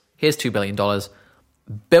 here's $2 billion,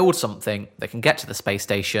 build something that can get to the space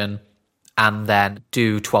station and then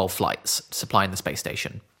do 12 flights supplying the space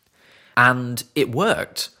station. And it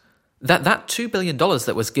worked. That $2 billion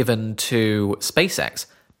that was given to SpaceX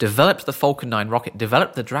developed the Falcon 9 rocket,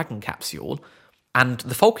 developed the Dragon capsule, and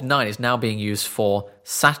the Falcon 9 is now being used for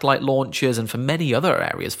satellite launches and for many other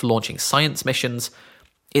areas, for launching science missions.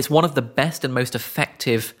 It's one of the best and most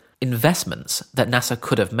effective investments that NASA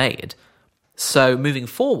could have made. So moving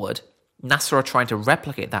forward, NASA are trying to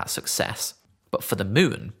replicate that success, but for the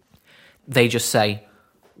moon, they just say,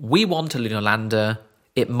 we want a lunar lander,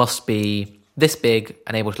 it must be this big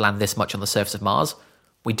and able to land this much on the surface of Mars.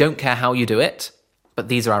 We don't care how you do it, but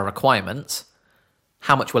these are our requirements.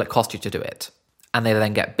 How much will it cost you to do it? And they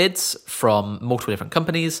then get bids from multiple different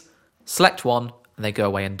companies, select one, and they go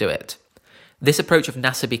away and do it. This approach of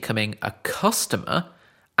NASA becoming a customer,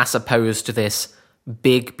 as opposed to this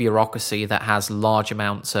big bureaucracy that has large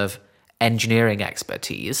amounts of engineering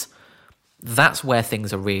expertise, that's where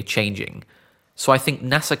things are really changing. So I think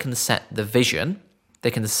NASA can set the vision,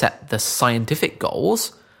 they can set the scientific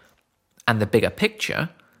goals and the bigger picture,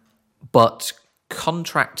 but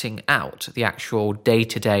contracting out the actual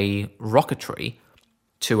day-to-day rocketry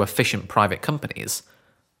to efficient private companies,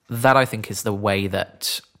 that I think is the way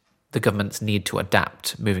that the governments need to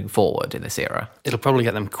adapt moving forward in this era. It'll probably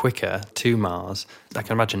get them quicker to Mars. I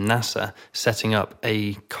can imagine NASA setting up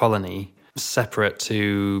a colony separate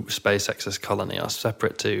to SpaceX's colony or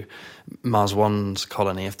separate to Mars One's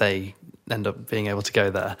colony if they end up being able to go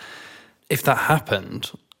there. If that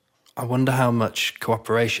happened, I wonder how much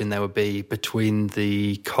cooperation there would be between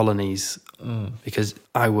the colonies, because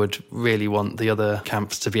I would really want the other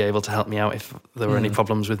camps to be able to help me out if there were any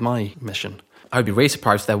problems with my mission. I would be really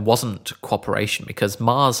surprised if there wasn't cooperation, because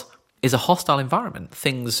Mars is a hostile environment.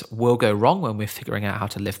 Things will go wrong when we're figuring out how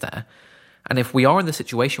to live there. And if we are in the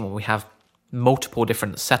situation where we have multiple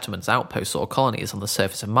different settlements, outposts or colonies on the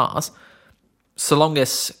surface of Mars, so long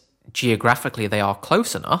as geographically they are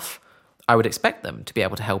close enough, I would expect them to be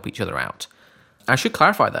able to help each other out. I should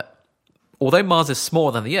clarify that although Mars is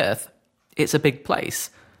smaller than the Earth, it's a big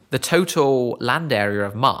place. The total land area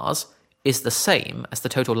of Mars is the same as the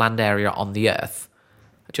total land area on the Earth.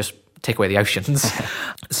 Just take away the oceans.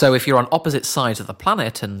 So if you're on opposite sides of the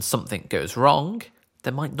planet and something goes wrong,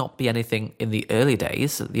 there might not be anything in the early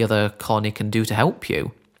days that the other colony can do to help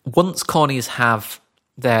you. Once colonies have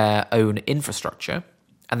their own infrastructure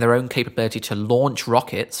and their own capability to launch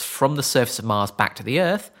rockets from the surface of Mars back to the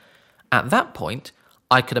Earth, at that point,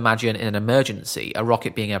 I could imagine in an emergency a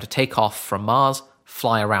rocket being able to take off from Mars,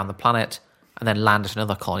 fly around the planet, and then land at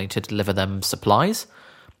another colony to deliver them supplies,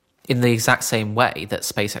 in the exact same way that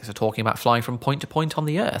SpaceX are talking about flying from point to point on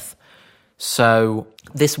the Earth. So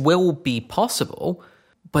this will be possible,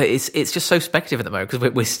 but it's just so speculative at the moment,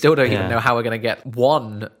 because we still don't even know how we're going to get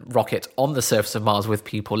one rocket on the surface of Mars with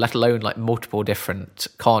people, let alone like multiple different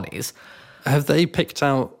colonies. Have they picked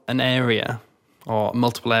out an area or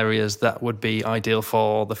multiple areas that would be ideal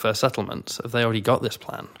for the first settlements? Have they already got this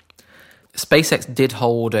plan? SpaceX did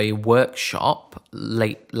hold a workshop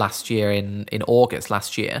late last year, in August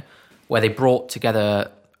last year, where they brought together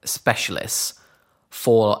specialists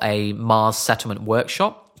for a Mars settlement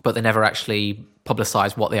workshop, but they never actually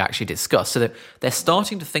publicized what they actually discussed. So they're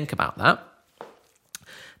starting to think about that.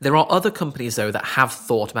 There are other companies, though, that have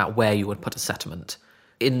thought about where you would put a settlement.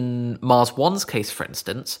 In Mars One's case, for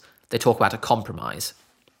instance, they talk about a compromise.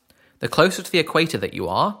 The closer to the equator that you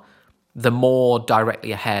are, the more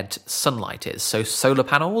directly ahead sunlight is. So solar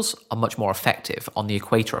panels are much more effective on the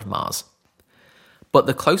equator of Mars. But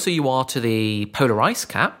the closer you are to the polar ice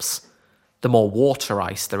caps, the more water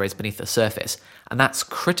ice there is beneath the surface. And that's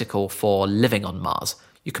critical for living on Mars.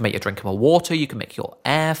 You can make your drinkable water, you can make your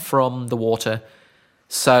air from the water.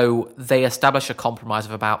 So they establish a compromise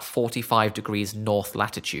of about 45 degrees north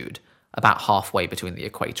latitude, about halfway between the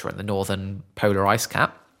equator and the northern polar ice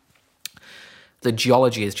cap. The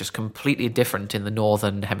geology is just completely different in the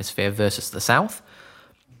northern hemisphere versus the south.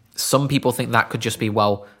 Some people think that could just be,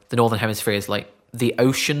 well, the northern hemisphere is like the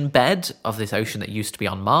ocean bed of this ocean that used to be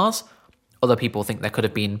on Mars. Other people think there could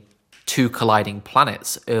have been two colliding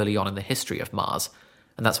planets early on in the history of Mars.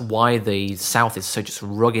 And that's why the south is so just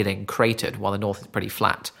rugged and cratered, while the north is pretty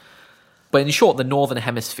flat. But in short, the northern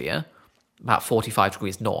hemisphere, about 45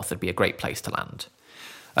 degrees north, would be a great place to land.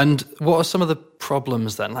 And what are some of the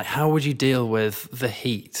problems then? Like, how would you deal with the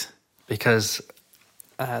heat? Because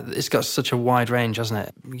it's got such a wide range, hasn't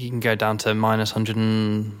it? You can go down to minus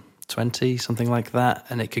 120, something like that.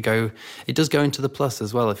 And it does go into the plus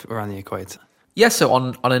as well if around the equator. Yeah, so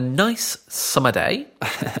on a nice summer day,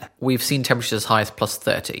 we've seen temperatures as high as plus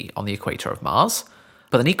 30 on the equator of Mars.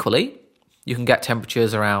 But then equally, You can get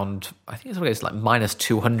temperatures around, I think it's like minus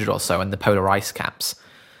 200 or so in the polar ice caps.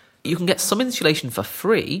 You can get some insulation for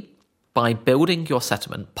free by building your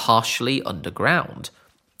settlement partially underground.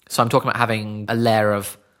 So I'm talking about having a layer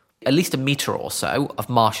of at least a metre or so of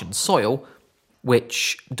Martian soil,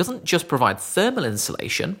 which doesn't just provide thermal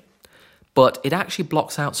insulation, but it actually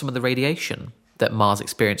blocks out some of the radiation that Mars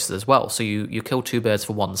experiences as well. So you kill two birds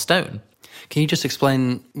for one stone. Can you just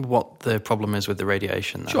explain what the problem is with the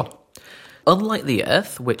radiation, then? Sure. Unlike the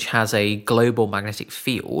Earth, which has a global magnetic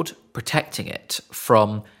field protecting it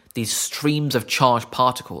from these streams of charged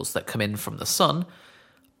particles that come in from the sun,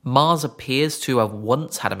 Mars appears to have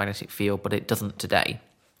once had a magnetic field, but it doesn't today.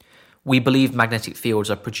 We believe magnetic fields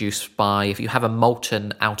are produced by, if you have a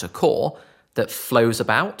molten outer core that flows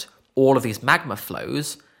about, all of these magma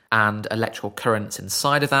flows and electrical currents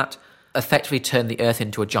inside of that effectively turn the Earth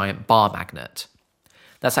into a giant bar magnet.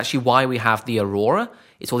 That's actually why we have the aurora.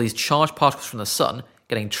 It's all these charged particles from the sun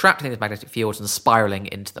getting trapped in these magnetic fields and spiraling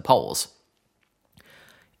into the poles.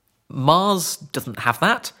 Mars doesn't have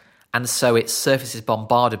that, and so its surface is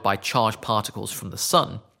bombarded by charged particles from the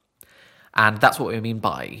sun. And that's what we mean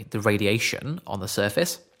by the radiation on the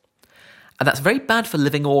surface. And that's very bad for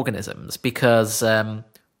living organisms because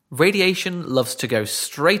radiation loves to go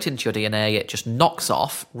straight into your DNA. It just knocks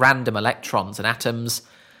off random electrons and atoms,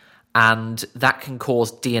 and that can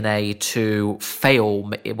cause DNA to fail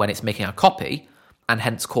when it's making a copy, and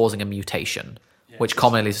hence causing a mutation, which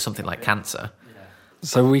commonly leads to something like cancer.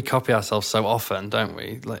 So we copy ourselves so often, don't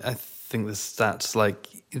we? Like, I think the stats, like,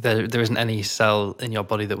 there isn't any cell in your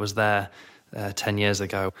body that was there 10 years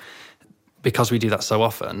ago. Because we do that so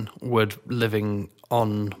often, would living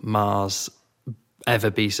on Mars ever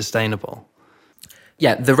be sustainable?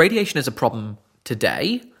 Yeah, the radiation is a problem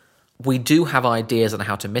today. We do have ideas on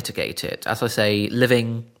how to mitigate it. As I say,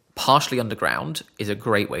 living partially underground is a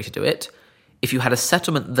great way to do it. If you had a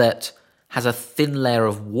settlement that has a thin layer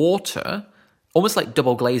of water, almost like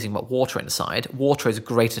double glazing but water inside, water is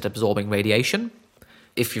great at absorbing radiation.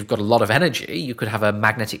 If you've got a lot of energy, you could have a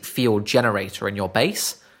magnetic field generator in your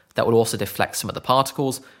base that would also deflect some of the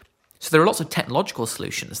particles. So there are lots of technological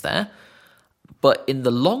solutions there. But in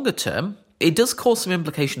the longer term, it does cause some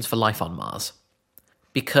implications for life on Mars.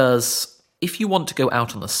 Because if you want to go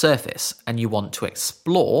out on the surface and you want to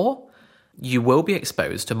explore, you will be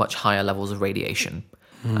exposed to much higher levels of radiation.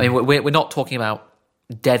 I mean, we're not talking about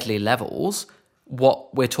deadly levels.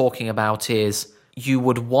 What we're talking about is you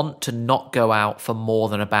would want to not go out for more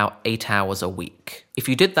than about 8 hours a week. If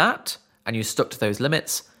you did that and you stuck to those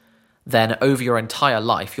limits, then over your entire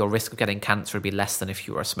life, your risk of getting cancer would be less than if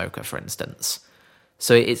you were a smoker, for instance.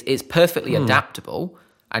 So it's perfectly adaptable,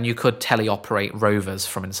 and you could teleoperate rovers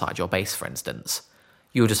from inside your base, for instance.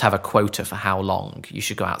 You would just have a quota for how long you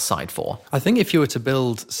should go outside for. I think if you were to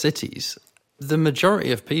build cities, the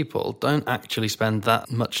majority of people don't actually spend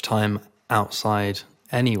that much time outside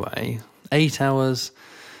anyway. 8 hours,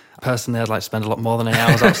 personally I'd like to spend a lot more than 8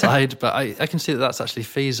 hours outside, but I can see that that's actually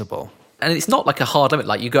feasible. And it's not like a hard limit,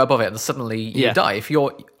 like you go above it and suddenly you die. If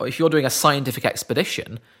you're doing a scientific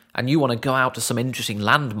expedition and you want to go out to some interesting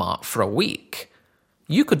landmark for a week,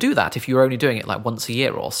 you could do that if you were only doing it like once a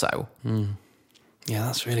year or so. Yeah,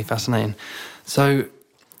 that's really fascinating. So,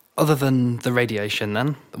 other than the radiation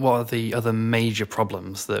then, what are the other major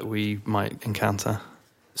problems that we might encounter?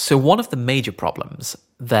 So one of the major problems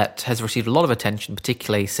that has received a lot of attention,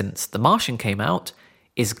 particularly since The Martian came out,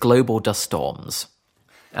 is global dust storms.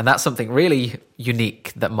 And that's something really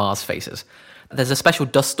unique that Mars faces. There's a special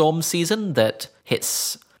dust storm season that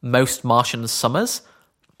hits most Martian summers.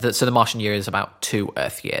 So the Martian year is about 2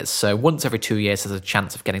 Earth years. So once every 2 years, there's a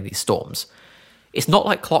chance of getting these storms. It's not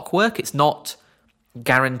like clockwork. It's not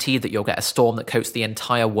guaranteed that you'll get a storm that coats the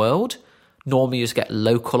entire world. Normally, you just get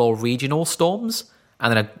local or regional storms,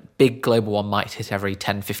 and then a big global one might hit every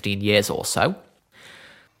 10, 15 years or so.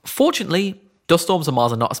 Fortunately, dust storms on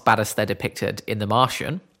Mars are not as bad as they're depicted in The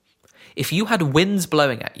Martian. If you had winds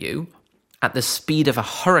blowing at you at the speed of a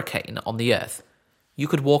hurricane on the Earth, you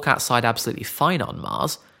could walk outside absolutely fine on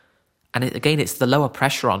Mars. And again, it's the lower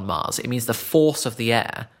pressure on Mars. It means the force of the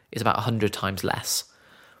air is about 100 times less.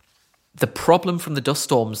 The problem from the dust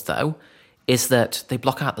storms, though, is that they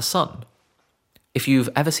block out the sun. If you've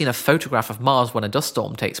ever seen a photograph of Mars when a dust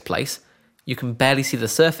storm takes place, you can barely see the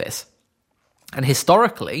surface. And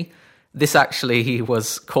historically, this actually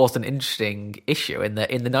was caused an interesting issue. In the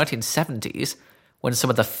 1970s, when some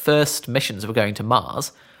of the first missions were going to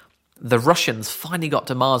Mars, the Russians finally got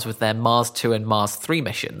to Mars with their Mars 2 and Mars 3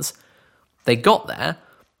 missions. They got there,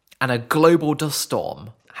 and a global dust storm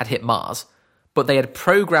had hit Mars, but they had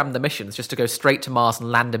programmed the missions just to go straight to Mars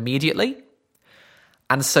and land immediately.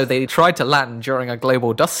 And so they tried to land during a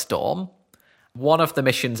global dust storm. One of the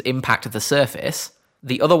missions impacted the surface.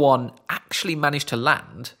 The other one actually managed to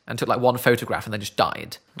land and took like one photograph and then just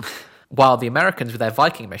died. While the Americans with their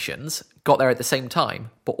Viking missions got there at the same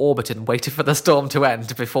time, but orbited and waited for the storm to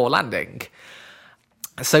end before landing.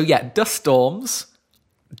 So yeah, dust storms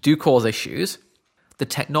do cause issues. The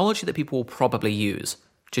technology that people will probably use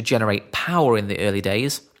to generate power in the early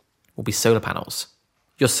days will be solar panels.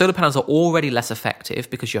 Your solar panels are already less effective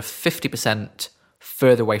because you're 50%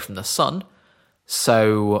 further away from the sun.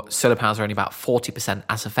 So solar panels are only about 40%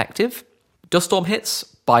 as effective. Dust storm hits,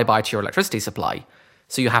 bye-bye to your electricity supply.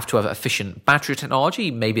 So you have to have efficient battery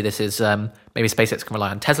technology. Maybe this is, maybe SpaceX can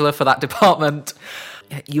rely on Tesla for that department.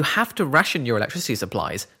 You have to ration your electricity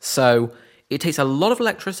supplies. So it takes a lot of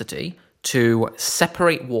electricity to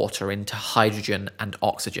separate water into hydrogen and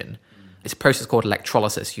oxygen. It's a process called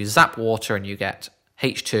electrolysis. You zap water and you get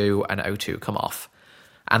H2 and O2 come off.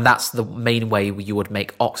 And that's the main way you would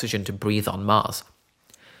make oxygen to breathe on Mars.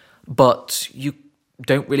 But you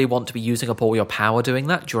don't really want to be using up all your power doing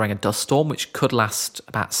that during a dust storm, which could last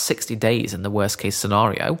about 60 days in the worst case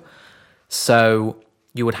scenario. So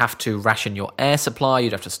you would have to ration your air supply.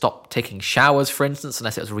 You'd have to stop taking showers, for instance,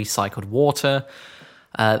 unless it was recycled water.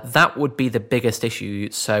 That would be the biggest issue.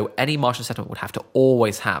 So any Martian settlement would have to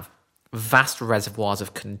always have vast reservoirs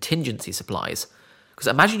of contingency supplies. Because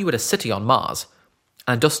imagine you were a city on Mars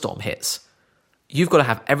and a dust storm hits. You've got to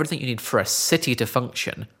have everything you need for a city to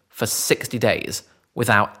function for 60 days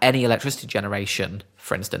without any electricity generation,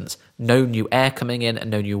 for instance, no new air coming in and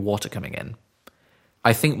no new water coming in.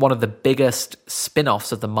 I think one of the biggest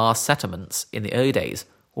spin-offs of the Mars settlements in the early days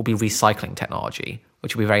will be recycling technology,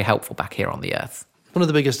 which will be very helpful back here on the Earth. One of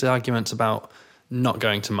the biggest arguments about not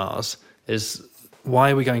going to Mars is, why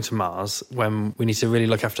are we going to Mars when we need to really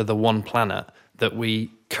look after the one planet that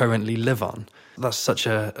we currently live on? That's such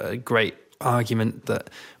a great argument that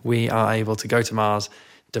we are able to go to Mars,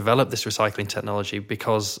 develop this recycling technology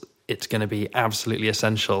because it's going to be absolutely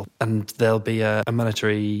essential, and there'll be a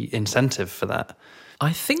monetary incentive for that.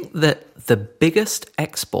 I think that the biggest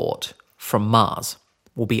export from Mars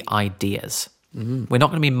will be ideas. Mm-hmm. We're not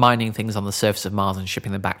going to be mining things on the surface of Mars and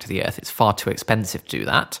shipping them back to the Earth. It's far too expensive to do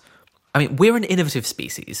that. I mean, we're an innovative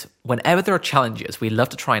species. Whenever there are challenges, we love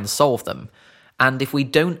to try and solve them. And if we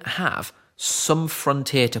don't have some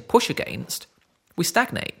frontier to push against, we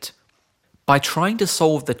stagnate. By trying to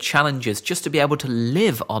solve the challenges just to be able to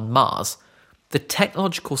live on Mars, the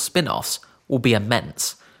technological spin-offs will be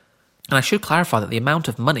immense. And I should clarify that the amount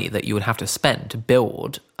of money that you would have to spend to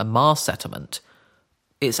build a Mars settlement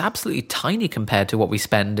is absolutely tiny compared to what we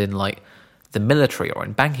spend in like the military or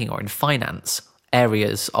in banking or in finance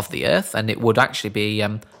areas of the Earth, and it would actually be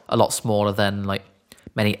a lot smaller than like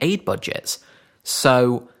many aid budgets.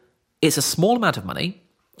 So it's a small amount of money.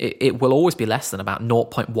 It will always be less than about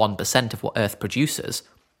 0.1% of what Earth produces,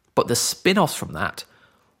 but the spin-offs from that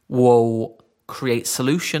will create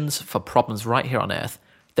solutions for problems right here on Earth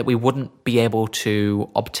that we wouldn't be able to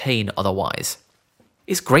obtain otherwise.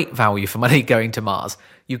 It's great value for money going to Mars.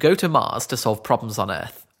 You go to Mars to solve problems on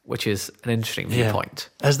Earth, which is an interesting viewpoint.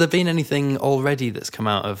 Yeah. Has there been anything already that's come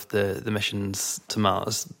out of the missions to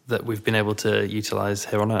Mars that we've been able to utilise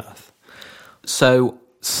here on Earth? So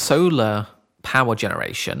solar power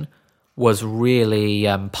generation was really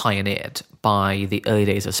pioneered by the early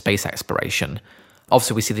days of space exploration.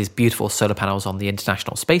 Obviously, we see these beautiful solar panels on the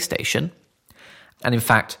International Space Station. And in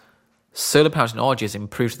fact, solar power technology has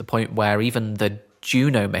improved to the point where even the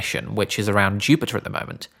Juno mission, which is around Jupiter at the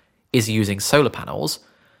moment, is using solar panels,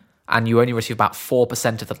 and you only receive about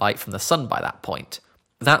 4% of the light from the sun by that point.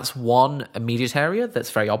 That's one immediate area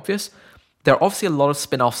that's very obvious. There are obviously a lot of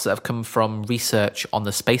spin-offs that have come from research on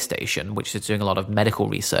the space station, which is doing a lot of medical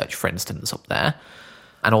research, for instance, up there,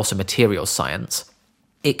 and also materials science.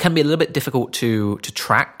 It can be a little bit difficult to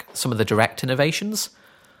track some of the direct innovations,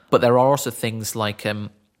 but there are also things like,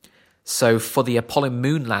 so for the Apollo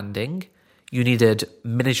moon landing, you needed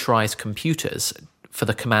miniaturized computers for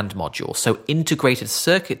the command module. So integrated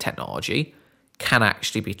circuit technology can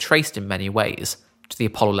actually be traced in many ways to the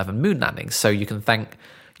Apollo 11 moon landings. So you can thank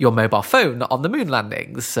your mobile phone on the moon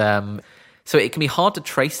landings. So it can be hard to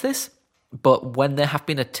trace this, but when there have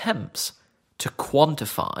been attempts to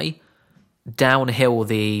quantify downhill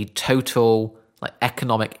the total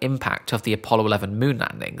economic impact of the Apollo 11 moon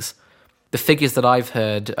landings, the figures that I've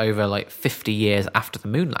heard over 50 years after the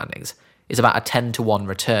moon landings is about a 10-to-1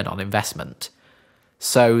 return on investment.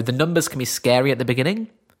 So the numbers can be scary at the beginning,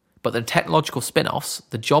 but the technological spin-offs,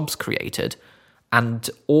 the jobs created, and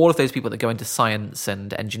all of those people that go into science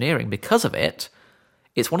and engineering because of it,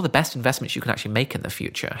 it's one of the best investments you can actually make in the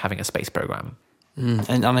future, having a space program.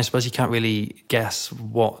 And I suppose you can't really guess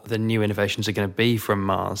what the new innovations are going to be from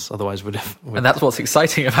Mars. Otherwise, and that's what's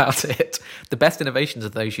exciting about it. The best innovations are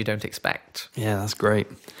those you don't expect. Yeah, that's great.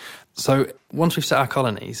 So once we've set our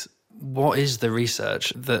colonies, what is the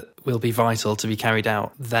research that will be vital to be carried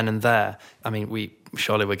out then and there? I mean,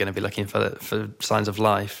 surely we're going to be looking for signs of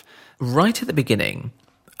life. Right at the beginning,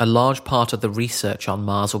 a large part of the research on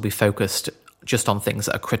Mars will be focused just on things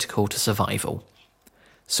that are critical to survival.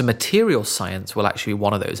 So materials science will actually be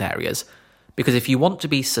one of those areas, because if you want to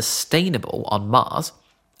be sustainable on Mars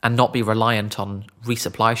and not be reliant on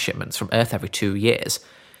resupply shipments from Earth every 2 years,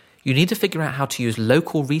 you need to figure out how to use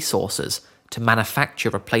local resources to manufacture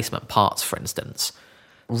replacement parts, for instance.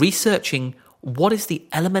 Researching what is the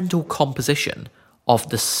elemental composition of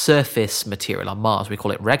the surface material on Mars, we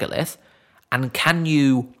call it regolith, and can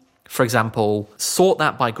you, for example, sort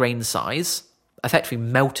that by grain size, effectively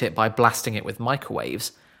melt it by blasting it with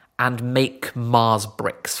microwaves, and make Mars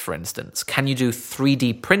bricks, for instance? Can you do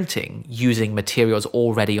 3D printing using materials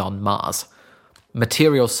already on Mars?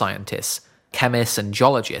 Materials scientists, chemists and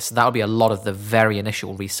geologists, that would be a lot of the very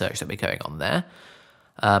initial research that will be going on there.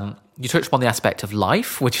 You touched upon the aspect of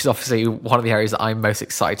life, which is obviously one of the areas that I'm most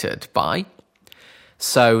excited by.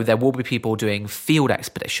 So there will be people doing field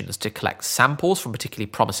expeditions to collect samples from particularly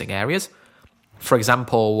promising areas. For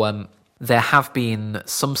example, there have been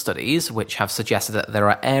some studies which have suggested that there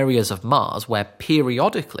are areas of Mars where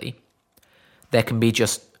periodically there can be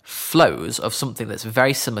just flows of something that's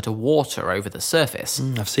very similar to water over the surface.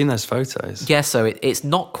 I've seen those photos. Yeah, so it's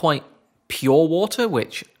not quite pure water,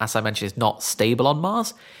 which, as I mentioned, is not stable on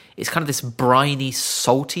Mars. It's kind of this briny,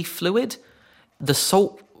 salty fluid. The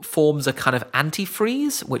salt forms a kind of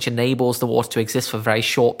antifreeze, which enables the water to exist for very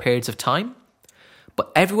short periods of time.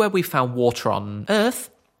 But everywhere we found water on Earth,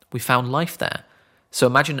 we found life there. So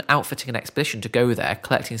imagine outfitting an expedition to go there,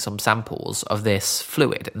 collecting some samples of this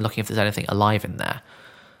fluid and looking if there's anything alive in there.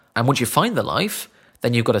 And once you find the life,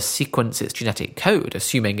 then you've got to sequence its genetic code,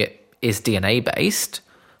 assuming it is DNA-based,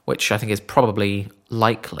 which I think is probably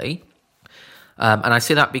likely. And I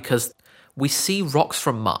say that because we see rocks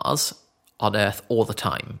from Mars on Earth all the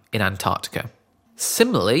time in Antarctica.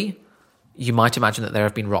 Similarly, you might imagine that there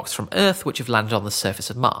have been rocks from Earth which have landed on the surface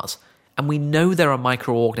of Mars. And we know there are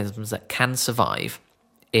microorganisms that can survive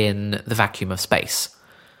in the vacuum of space.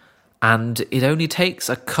 And it only takes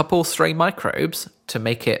a couple stray microbes to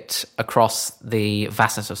make it across the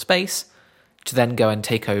vastness of space to then go and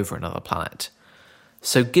take over another planet.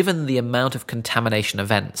 So given the amount of contamination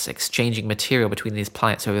events exchanging material between these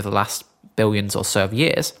planets over the last billions or so of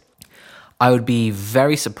years, I would be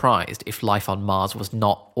very surprised if life on Mars was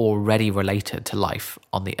not already related to life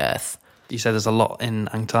on the Earth. You say there's a lot in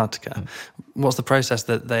Antarctica. What's the process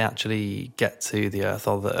that they actually get to the Earth,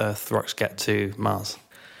 or the Earth rocks get to Mars?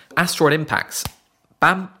 Asteroid impacts.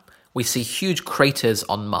 Bam! We see huge craters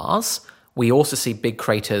on Mars. We also see big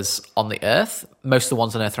craters on the Earth. Most of the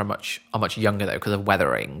ones on Earth are much younger, though, because of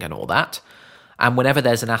weathering and all that. And whenever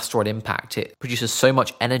there's an asteroid impact, it produces so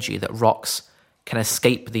much energy that rocks can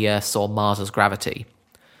escape the Earth's or Mars's gravity.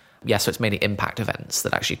 Yeah, so it's mainly impact events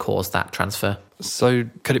that actually cause that transfer. So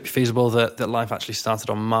could it be feasible that life actually started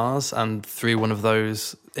on Mars, and through one of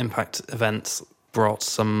those impact events brought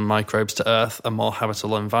some microbes to Earth, a more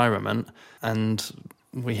habitable environment, and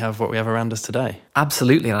we have what we have around us today?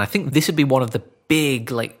 Absolutely, and I think this would be one of the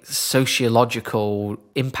big sociological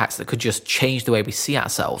impacts that could just change the way we see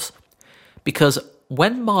ourselves. Because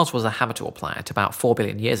when Mars was a habitable planet about 4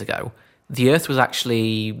 billion years ago, the Earth was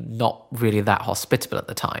actually not really that hospitable at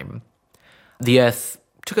the time. The Earth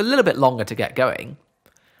took a little bit longer to get going,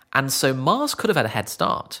 and so Mars could have had a head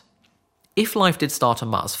start. If life did start on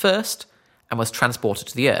Mars first and was transported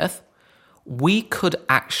to the Earth, we could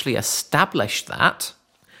actually establish that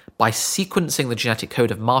by sequencing the genetic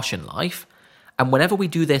code of Martian life, and whenever we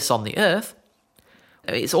do this on the Earth,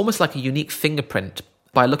 it's almost like a unique fingerprint.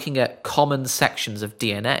 By looking at common sections of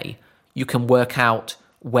DNA, you can work out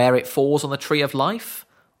where it falls on the tree of life,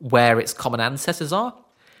 where its common ancestors are.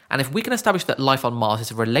 And if we can establish that life on Mars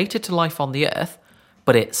is related to life on the Earth,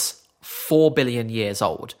 but it's 4 billion years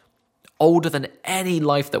old, older than any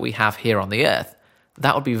life that we have here on the Earth,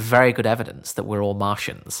 that would be very good evidence that we're all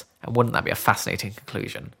Martians. And wouldn't that be a fascinating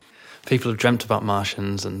conclusion? People have dreamt about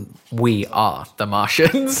Martians, and we are the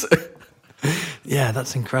Martians. Yeah,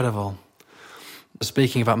 that's incredible.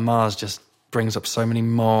 Speaking about Mars just brings up so many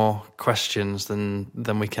more questions than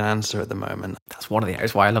we can answer at the moment. That's one of the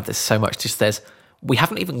areas why I love this so much. Just we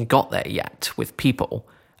haven't even got there yet with people,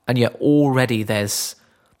 and yet already there's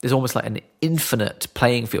almost like an infinite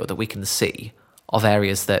playing field that we can see of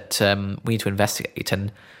areas that we need to investigate.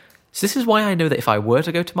 And so this is why I know that if I were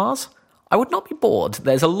to go to Mars, I would not be bored.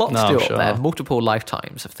 There's a lot to do sure. up there, multiple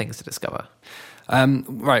lifetimes of things to discover.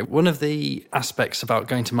 Right, one of the aspects about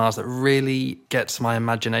going to Mars that really gets my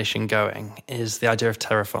imagination going is the idea of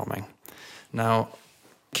terraforming. Now,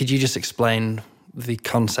 could you just explain the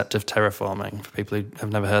concept of terraforming for people who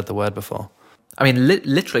have never heard the word before? I mean,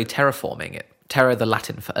 literally terraforming it. Terra, the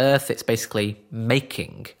Latin for earth, it's basically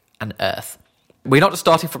making an earth. We're not just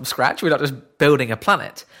starting from scratch, we're not just building a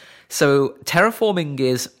planet. So terraforming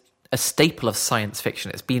is a staple of science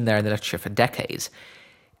fiction. It's been there in the literature for decades.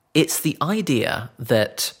 It's the idea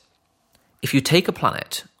that if you take a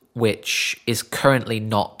planet which is currently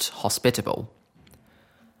not hospitable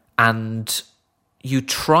and you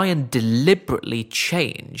try and deliberately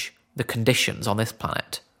change the conditions on this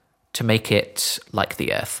planet to make it like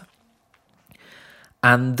the Earth.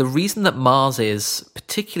 And the reason that Mars is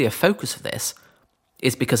particularly a focus of this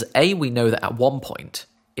is because A, we know that at one point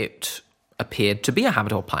it appeared to be a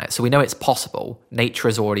habitable planet, so we know it's possible. Nature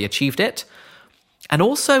has already achieved it. And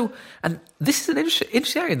also, and this is an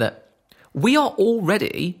interesting area, that we are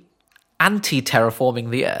already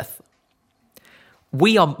anti-terraforming the Earth.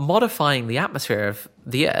 We are modifying the atmosphere of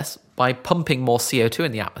the Earth by pumping more CO2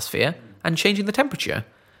 in the atmosphere and changing the temperature.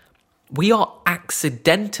 We are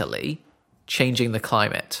accidentally changing the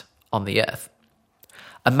climate on the Earth.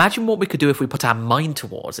 Imagine what we could do if we put our mind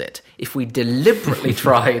towards it, if we deliberately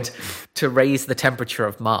tried to raise the temperature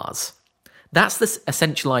of Mars. That's the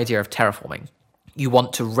essential idea of terraforming. You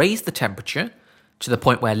want to raise the temperature to the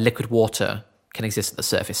point where liquid water can exist at the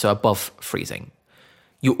surface, so above freezing.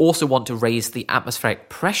 You also want to raise the atmospheric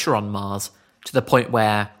pressure on Mars to the point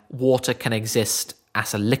where water can exist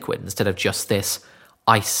as a liquid instead of just this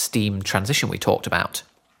ice-steam transition we talked about.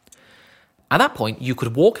 At that point, you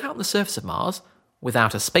could walk out on the surface of Mars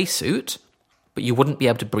without a spacesuit, but you wouldn't be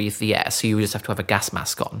able to breathe the air, so you would just have to have a gas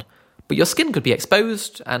mask on. But your skin could be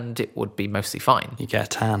exposed and it would be mostly fine. You get a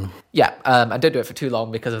tan. Yeah, and don't do it for too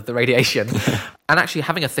long because of the radiation. And actually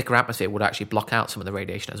having a thicker atmosphere would actually block out some of the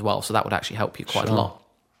radiation as well, so that would actually help you quite a lot.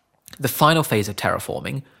 The final phase of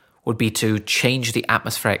terraforming would be to change the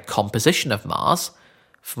atmospheric composition of Mars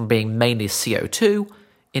from being mainly CO2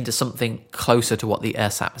 into something closer to what the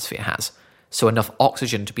Earth's atmosphere has. So enough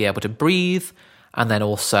oxygen to be able to breathe, and then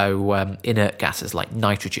also inert gases like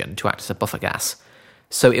nitrogen to act as a buffer gas.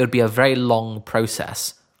 So it would be a very long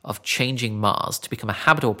process of changing Mars to become a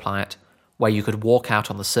habitable planet where you could walk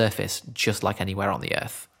out on the surface just like anywhere on the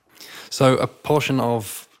Earth. So a portion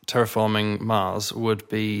of terraforming Mars would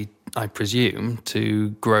be, I presume, to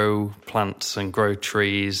grow plants and grow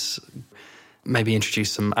trees, maybe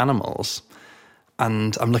introduce some animals.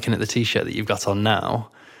 And I'm looking at the T-shirt that you've got on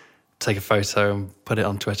now. Take a photo and put it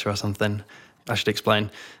on Twitter or something. I should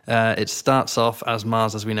explain. It starts off as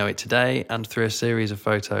Mars as we know it today, and through a series of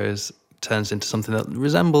photos turns into something that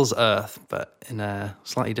resembles Earth, but in a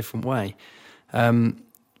slightly different way.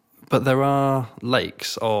 But there are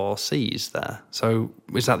lakes or seas there. So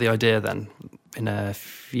is that the idea then? In a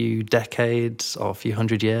few decades or a few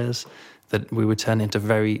hundred years, that we would turn into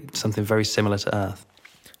something very similar to Earth?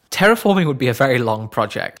 Terraforming would be a very long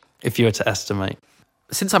project. If you were to estimate.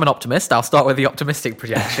 Since I'm an optimist, I'll start with the optimistic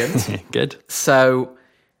projections. Good. So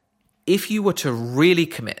if you were to really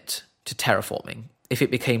commit to terraforming, if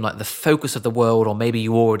it became like the focus of the world, or maybe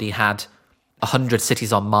you already had 100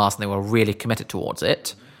 cities on Mars and they were really committed towards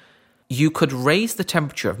it, you could raise the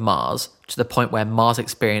temperature of Mars to the point where Mars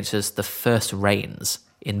experiences the first rains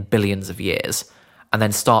in billions of years and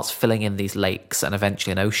then starts filling in these lakes and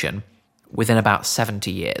eventually an ocean within about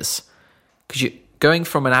 70 years. Because going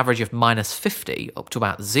from an average of minus 50 up to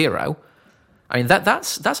about 0, I mean,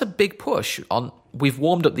 that's a big push. We've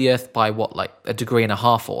warmed up the Earth by, like 1.5 degrees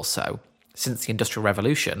or so since the Industrial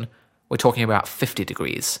Revolution. We're talking about 50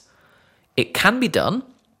 degrees. It can be done,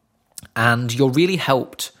 and you're really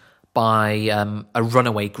helped by a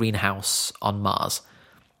runaway greenhouse on Mars,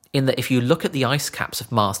 in that if you look at the ice caps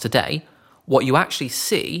of Mars today, what you actually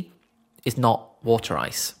see is not water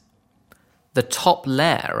ice. The top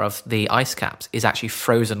layer of the ice caps is actually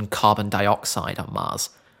frozen carbon dioxide on Mars,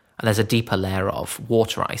 and there's a deeper layer of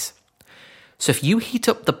water ice. So if you heat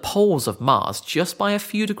up the poles of Mars just by a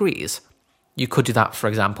few degrees, you could do that, for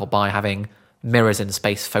example, by having mirrors in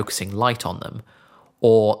space focusing light on them.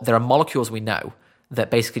 Or there are molecules we know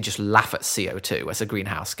that basically just laugh at CO2 as a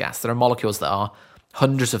greenhouse gas. There are molecules that are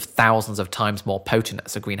hundreds of thousands of times more potent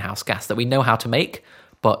as a greenhouse gas that we know how to make,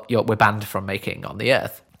 but we're banned from making on the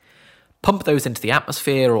Earth. Pump those into the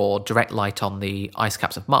atmosphere or direct light on the ice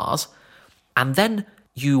caps of Mars, and then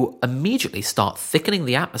you immediately start thickening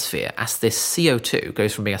the atmosphere as this CO2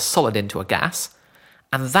 goes from being a solid into a gas,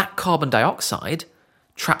 and that carbon dioxide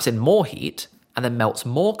traps in more heat and then melts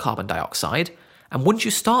more carbon dioxide. And once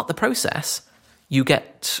you start the process, you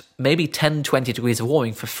get maybe 10, 20 degrees of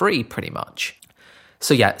warming for free, pretty much.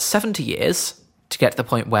 So yeah, 70 years to get to the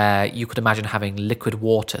point where you could imagine having liquid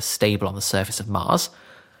water stable on the surface of Mars.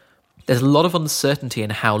 There's a lot of uncertainty in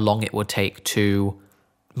how long it would take to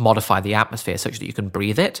modify the atmosphere such that you can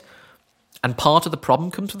breathe it. And part of the problem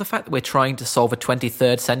comes from the fact that we're trying to solve a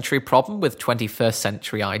 23rd century problem with 21st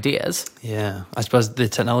century ideas. Yeah, I suppose the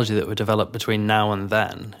technology that would develop between now and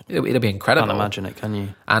then... It'll be incredible. Can't imagine it, can you?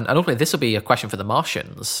 And ultimately, this will be a question for the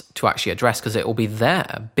Martians to actually address, because it will be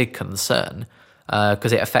their big concern,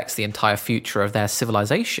 because it affects the entire future of their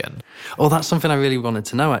civilization. Oh, that's something I really wanted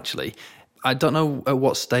to know, actually. I don't know at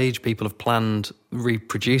what stage people have planned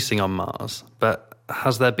reproducing on Mars, but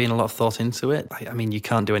has there been a lot of thought into it? I mean, you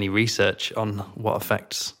can't do any research on what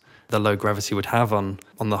effects the low gravity would have on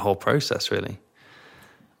the whole process, really.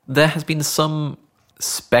 There has been some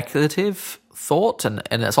speculative thought, and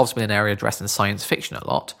it's obviously been an area addressed in science fiction a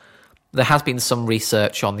lot. There has been some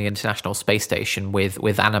research on the International Space Station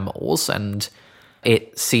with animals, and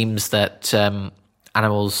it seems that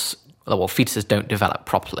fetuses don't develop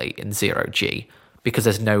properly in 0G because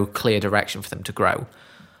there's no clear direction for them to grow.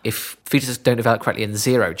 If fetuses don't develop correctly in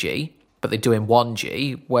 0G, but they do in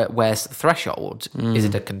 1G, where's the threshold? Is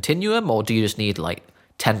it a continuum, or do you just need like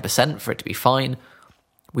 10% for it to be fine?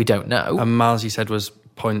 We don't know. And Mars, you said, was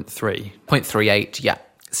 0.3? 0.38, yeah.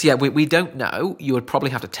 So yeah, we don't know. You would probably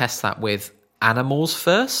have to test that with animals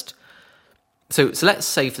first. So let's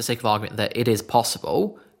say, for the sake of argument, that it is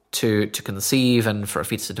possible to conceive and for a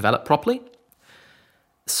fetus to develop properly.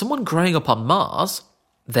 Someone growing up on Mars,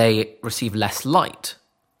 they receive less light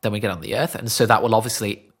than we get on the Earth, and so that will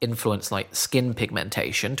obviously influence like skin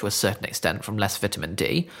pigmentation to a certain extent from less vitamin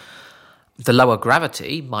D. The lower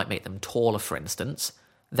gravity might make them taller, for instance.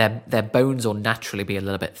 Their bones will naturally be a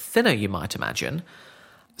little bit thinner, you might imagine.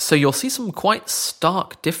 So you'll see some quite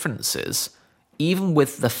stark differences, even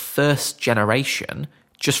with the first generation,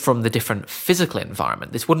 just from the different physical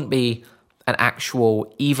environment. This wouldn't be an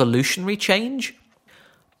actual evolutionary change,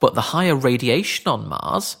 but the higher radiation on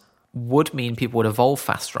Mars would mean people would evolve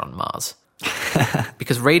faster on Mars.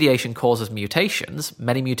 Because radiation causes mutations.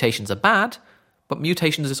 Many mutations are bad, but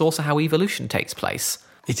mutations is also how evolution takes place.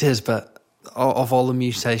 It is, but of all the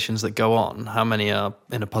mutations that go on, how many are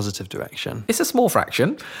in a positive direction? It's a small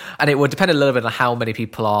fraction, and it would depend a little bit on how many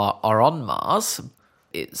people are on Mars.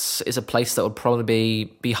 It's a place that would probably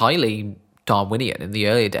be highly Darwinian in the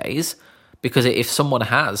earlier days, because if someone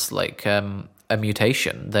has like a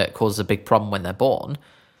mutation that causes a big problem when they're born,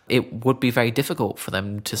 it would be very difficult for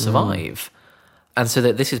them to survive. And so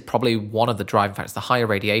that this is probably one of the driving factors, the higher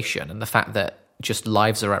radiation and the fact that just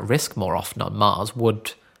lives are at risk more often on Mars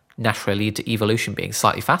would naturally lead to evolution being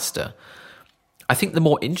slightly faster. I think the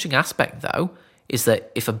more interesting aspect, though, is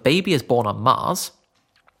that if a baby is born on Mars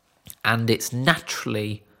and it's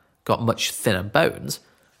naturally got much thinner bones,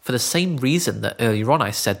 for the same reason that earlier on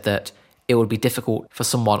I said that it would be difficult for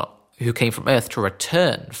someone who came from Earth to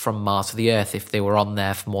return from Mars to the Earth if they were on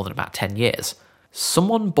there for more than about 10 years.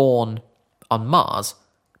 Someone born on Mars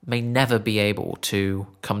may never be able to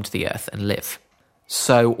come to the Earth and live.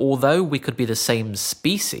 So although we could be the same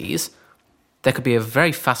species, there could be a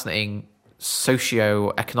very fascinating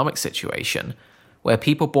socio-economic situation where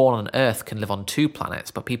people born on Earth can live on 2 planets,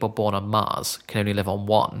 but people born on Mars can only live on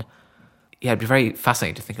 1. Yeah, it'd be very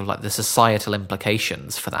fascinating to think of like the societal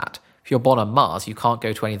implications for that. If you're born on Mars, you can't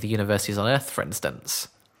go to any of the universities on Earth, for instance.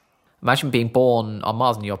 Imagine being born on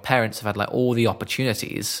Mars and your parents have had like all the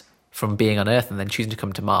opportunities from being on Earth and then choosing to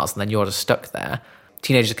come to Mars, and then you're just stuck there.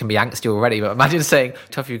 Teenagers can be angsty already, but imagine saying,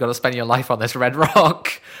 tough, you've got to spend your life on this red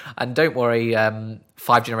rock. And don't worry,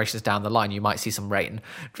 5 generations down the line, you might see some rain.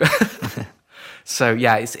 So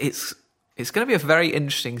yeah, it's going to be a very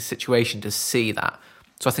interesting situation to see that.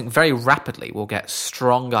 So I think very rapidly we'll get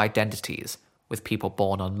strong identities with people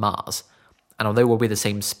born on Mars. And although we'll be the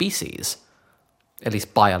same species, at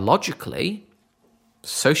least biologically,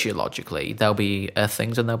 sociologically, there'll be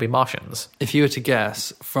Earthlings and there'll be Martians. If you were to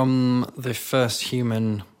guess, from the first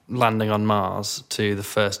human landing on Mars to the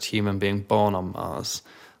first human being born on Mars,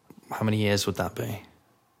 how many years would that be?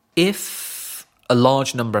 If a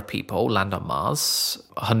large number of people land on Mars,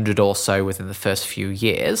 100 or so within the first few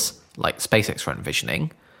years, like SpaceX are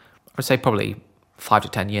envisioning, I would say probably 5 to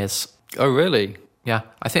 10 years. Oh, really? Yeah,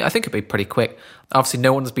 I think it'd be pretty quick. Obviously,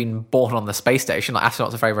 no one's been born on the space station. Like,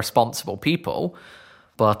 astronauts are very responsible people.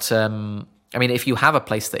 But, I mean, if you have a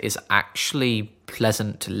place that is actually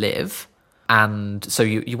pleasant to live, and so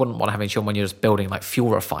you wouldn't want to have any children when you're just building, like, fuel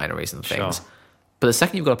refineries and things. Sure. But the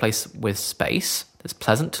second you've got a place with space that's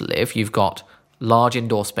pleasant to live, you've got large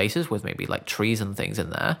indoor spaces with maybe like trees and things in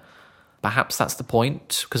there. Perhaps that's the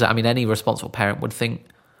point, because I mean, any responsible parent would think,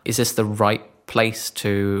 is this the right place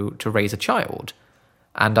to raise a child?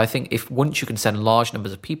 And I think if once you can send large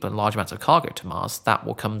numbers of people and large amounts of cargo to Mars, that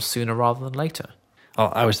will come sooner rather than later. Oh,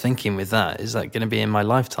 I was thinking with that, is that going to be in my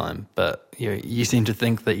lifetime? But you seem to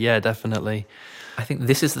think that, yeah, definitely. I think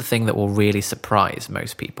this is the thing that will really surprise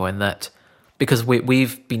most people, in that because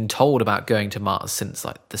we've been told about going to Mars since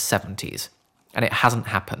like the 70s, and it hasn't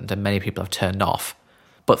happened, and many people have turned off.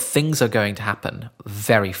 But things are going to happen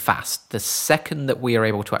very fast. The second that we are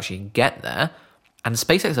able to actually get there, and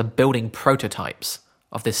SpaceX are building prototypes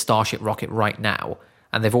of this Starship rocket right now,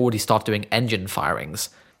 and they've already started doing engine firings.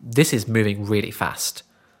 This is moving really fast.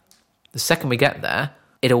 The second we get there,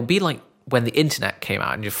 it'll be like when the internet came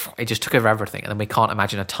out and it just took over everything, and then we can't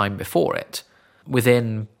imagine a time before it.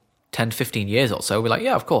 Within 10 to 15 years or so, we're like,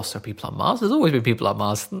 yeah, of course, there are people on Mars. There's always been people on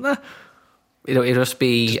Mars. It'll just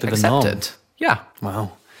be accepted. Yeah.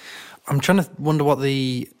 Wow. I'm trying to wonder what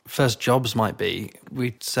the first jobs might be.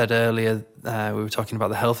 We said earlier, we were talking about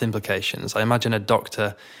the health implications. I imagine a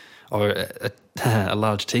doctor or a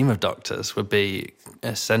large team of doctors would be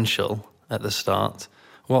essential at the start.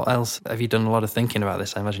 What else? Have you done a lot of thinking about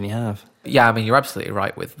this? I imagine you have. Yeah, I mean, you're absolutely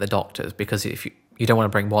right with the doctors, because if you don't want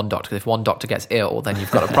to bring one doctor. If one doctor gets ill, then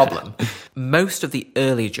you've got a problem. Most of the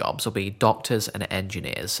early jobs will be doctors and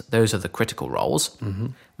engineers. Those are the critical roles. Mm-hmm.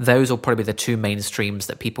 Those will probably be the two main streams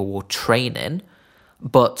that people will train in.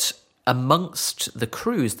 But amongst the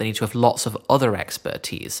crews, they need to have lots of other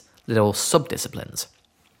expertise, little sub-disciplines.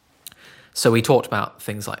 So we talked about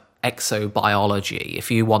things like exobiology.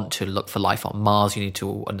 If you want to look for life on Mars, you need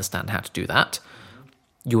to understand how to do that.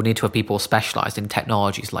 You'll need to have people specialised in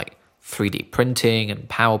technologies like 3D printing and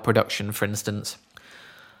power production, for instance.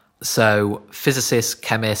 So physicists,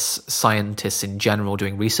 chemists, scientists in general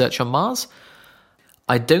doing research on Mars.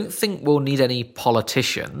 I don't think we'll need any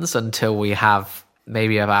politicians until we have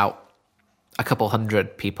maybe about a couple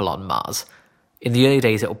hundred people on Mars. In the early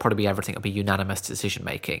days, it'll probably be everything. It'll be unanimous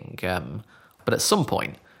decision-making. But at some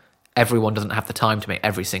point, everyone doesn't have the time to make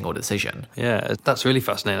every single decision. Yeah, that's really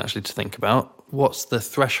fascinating, actually, to think about. What's the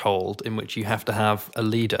threshold in which you have to have a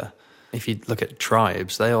leader? If you look at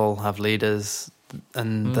tribes, they all have leaders,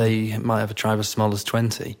 and they might have a tribe as small as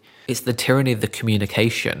 20. It's the tyranny of the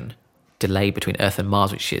communication delay between Earth and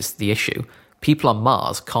Mars, which is the issue. People on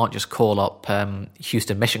Mars can't just call up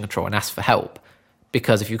Houston Mission Control and ask for help,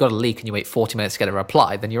 because if you've got a leak and you wait 40 minutes to get a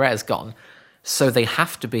reply, then your air's gone. So they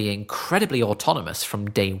have to be incredibly autonomous from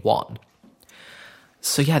day one.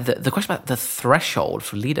 So yeah, the question about the threshold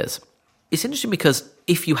for leaders, it's interesting because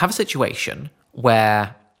if you have a situation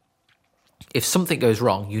where if something goes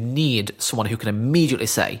wrong, you need someone who can immediately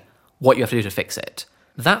say what you have to do to fix it.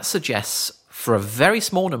 That suggests, for a very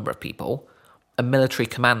small number of people, a military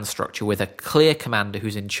command structure with a clear commander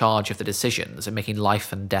who's in charge of the decisions and making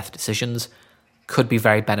life and death decisions could be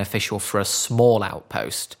very beneficial for a small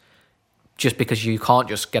outpost, just because you can't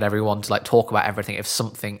just get everyone to talk about everything if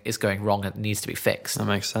something is going wrong and it needs to be fixed. That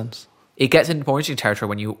makes sense. It gets into more interesting territory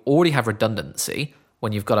when you already have redundancy,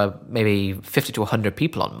 when you've got maybe 50 to 100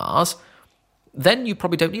 people on Mars. Then you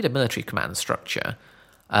probably don't need a military command structure.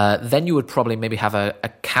 Then you would probably maybe have a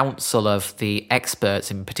council of the experts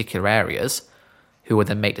in particular areas who would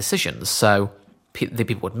then make decisions. So the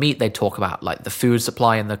people would meet, they'd talk about the food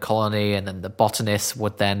supply in the colony, and then the botanists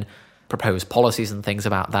would then propose policies and things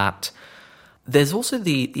about that. There's also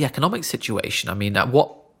the economic situation. I mean, at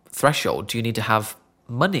what threshold do you need to have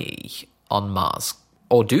money on Mars?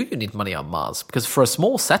 Or do you need money on Mars? Because for a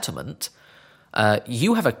small settlement,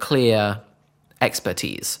 you have a clear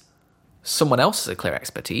expertise. Someone else has a clear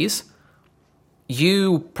expertise.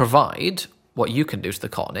 You provide what you can do to the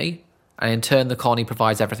colony, and in turn the colony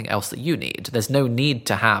provides everything else that you need. There's no need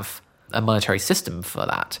to have a monetary system for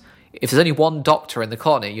that. If there's only one doctor in the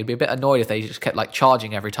colony, you'd be a bit annoyed if they just kept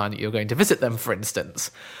charging every time that you're going to visit them, for instance.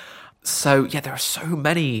 So yeah, there are so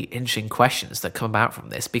many interesting questions that come about from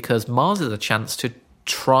this, because Mars is a chance to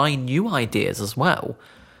try new ideas as well,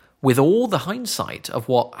 with all the hindsight of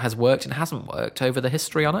what has worked and hasn't worked over the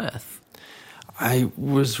history on Earth. I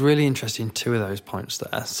was really interested in two of those points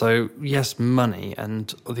there. So, yes, money,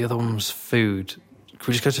 and the other one was food. Could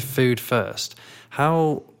we just go to food first?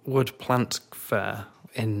 How would plants fare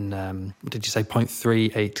in, did you say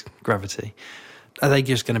 0.38 gravity? Are they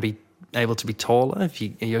just going to be able to be taller? Are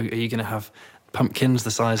you going to have pumpkins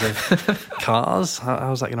the size of cars?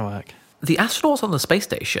 How's that going to work? The astronauts on the space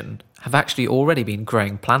station have actually already been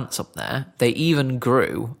growing plants up there. They even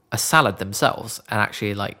grew a salad themselves and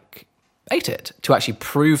actually ate it to actually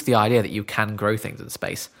prove the idea that you can grow things in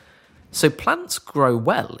space. So plants grow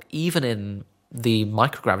well, even in the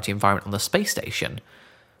microgravity environment on the space station,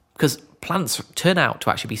 because plants turn out to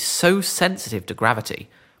actually be so sensitive to gravity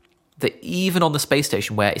that even on the space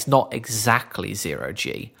station, where it's not exactly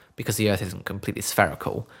 0G, because the Earth isn't completely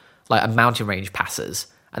spherical, like a mountain range passes,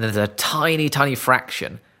 and there's a tiny, tiny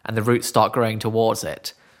fraction, and the roots start growing towards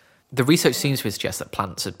it. The research seems to suggest that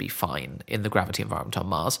plants would be fine in the gravity environment on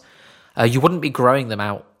Mars. You wouldn't be growing them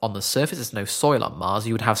out on the surface. There's no soil on Mars.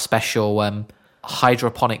 You would have special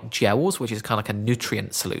hydroponic gels, which is kind of like a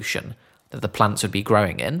nutrient solution that the plants would be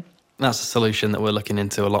growing in. That's a solution that we're looking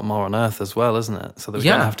into a lot more on Earth as well, isn't it? So that we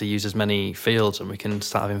don't have to use as many fields and we can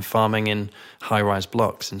start having farming in high-rise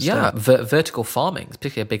blocks instead. Yeah, vertical farming is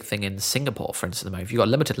particularly a big thing in Singapore, for instance, at the moment. If you've got a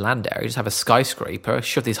limited land area, you just have a skyscraper,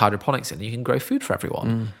 shove these hydroponics in, and you can grow food for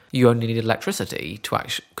everyone. You only need electricity to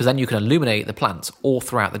actually... because then you can illuminate the plants all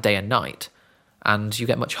throughout the day and night, and you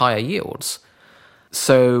get much higher yields.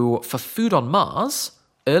 So for food on Mars,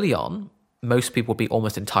 early on, most people would be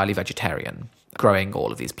almost entirely vegetarian, growing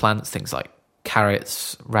all of these plants, things like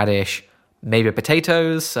carrots, radish, maybe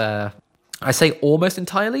potatoes. I say almost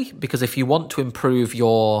entirely because if you want to improve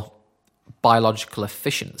your biological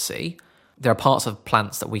efficiency, there are parts of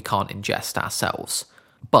plants that we can't ingest ourselves.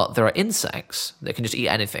 But there are insects that can just eat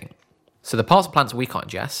anything. So the parts of plants we can't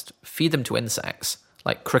ingest, feed them to insects,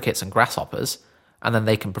 like crickets and grasshoppers, and then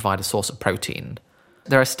they can provide a source of protein.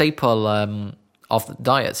 They're a staple of the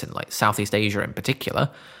diets in like Southeast Asia in particular,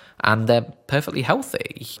 and they're perfectly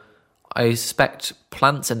healthy. I suspect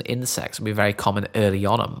plants and insects will be very common early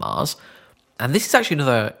on Mars. And this is actually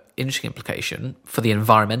another interesting implication for the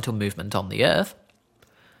environmental movement on the Earth.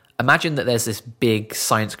 Imagine that there's this big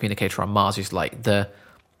science communicator on Mars who's like the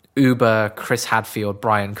uber Chris Hadfield,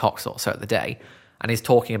 Brian Cox or so at the day, and he's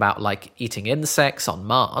talking about like eating insects on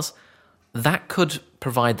Mars. That could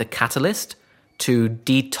provide the catalyst to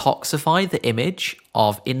detoxify the image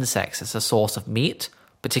of insects as a source of meat,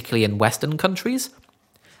 particularly in Western countries.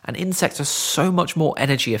 And insects are so much more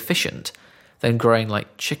energy efficient than growing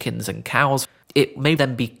like chickens and cows. It may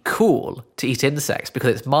then be cool to eat insects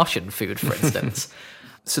because it's Martian food, for instance.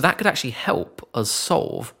 So that could actually help us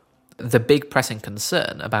solve the big pressing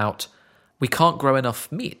concern about we can't grow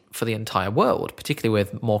enough meat for the entire world, particularly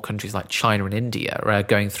with more countries like China and India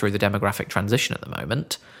going through the demographic transition at the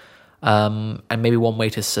moment. And maybe one way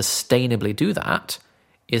to sustainably do that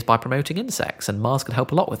is by promoting insects, and Mars could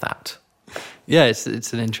help a lot with that. Yeah, it's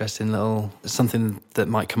an interesting little something that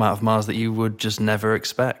might come out of Mars that you would just never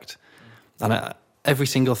expect. And every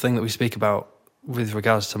single thing that we speak about with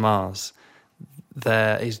regards to Mars,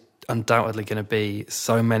 there is undoubtedly going to be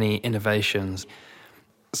so many innovations,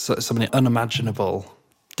 so many unimaginable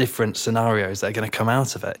different scenarios that are going to come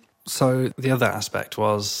out of it. So the other aspect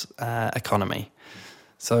was economy.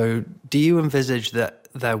 So do you envisage that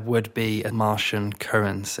there would be a Martian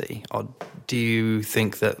currency, or do you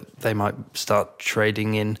think that they might start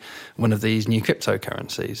trading in one of these new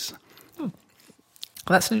cryptocurrencies?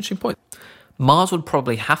 That's an interesting point. Mars would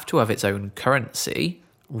probably have to have its own currency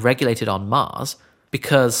regulated on Mars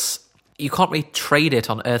because you can't really trade it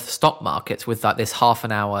on Earth stock markets with like this half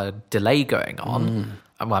an hour delay going on.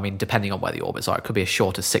 Well, I mean, depending on where the orbits are, it could be as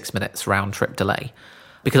short as 6 minutes round trip delay.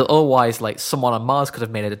 Because otherwise, like, someone on Mars could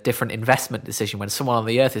have made a different investment decision when someone on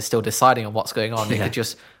the Earth is still deciding on what's going on. It could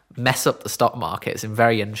just mess up the stock markets in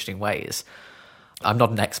very interesting ways. I'm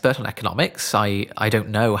not an expert on economics. I don't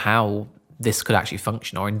know how this could actually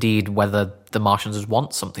function, or indeed whether the Martians would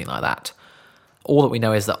want something like that. All that we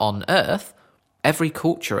know is that on Earth, every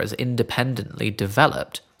culture has independently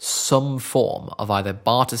developed some form of either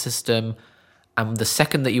barter system, and the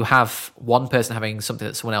second that you have one person having something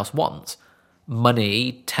that someone else wants,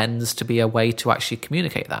 money tends to be a way to actually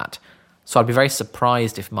communicate that. So I'd be very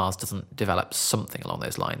surprised if Mars doesn't develop something along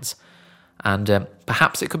those lines. And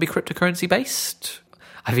perhaps it could be cryptocurrency based.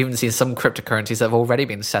 I've even seen some cryptocurrencies that have already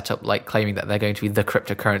been set up, like claiming that they're going to be the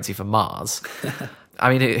cryptocurrency for Mars.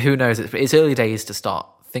 I mean, who knows? It's early days to start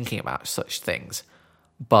thinking about such things.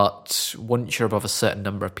 But once you're above a certain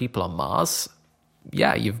number of people on Mars,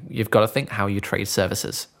 yeah, you've got to think how you trade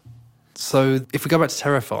services. So if we go back to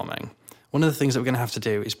terraforming, one of the things that we're going to have to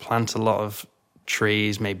do is plant a lot of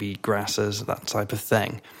trees, maybe grasses, that type of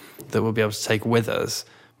thing, that we'll be able to take with us.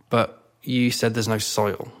 But you said there's no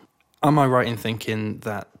soil. Am I right in thinking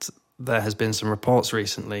that there has been some reports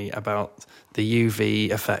recently about the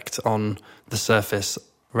UV effect on the surface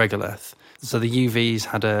regolith? So the UV's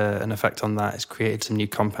had an effect on that. It's created some new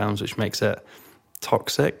compounds, which makes it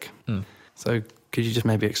toxic. So could you just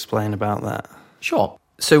maybe explain about that? Sure.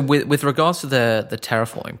 So with regards to the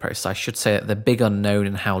terraforming process, I should say that the big unknown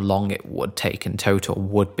and how long it would take in total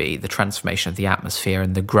would be the transformation of the atmosphere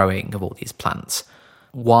and the growing of all these plants.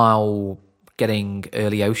 While getting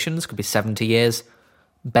early oceans could be 70 years.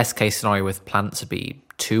 Best case scenario with plants would be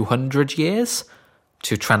 200 years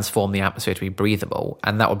to transform the atmosphere to be breathable.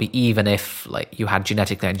 And that would be even if like you had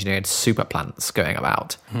genetically engineered super plants going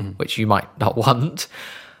about, which you might not want.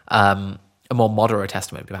 A more moderate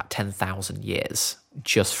estimate would be about 10,000 years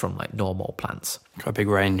just from like normal plants. Quite a big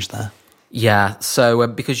range there. Yeah, so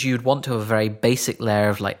because you'd want to have a very basic layer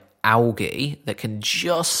of like algae that can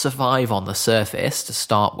just survive on the surface to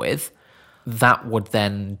start with, that would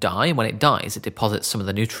then die. And when it dies, it deposits some of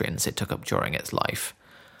the nutrients it took up during its life.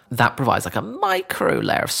 That provides like a micro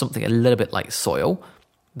layer of something a little bit like soil.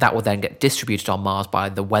 That would then get distributed on Mars by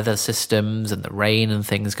the weather systems and the rain and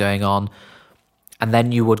things going on. And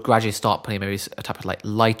then you would gradually start putting maybe a type of like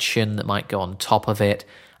lichen that might go on top of it.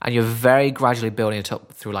 And you're very gradually building it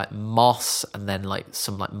up through like moss and then like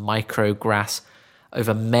some like micro grass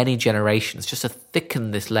over many generations just to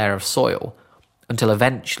thicken this layer of soil until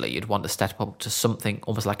eventually you'd want to step up to something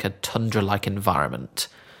almost like a tundra-like environment.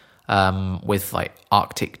 With like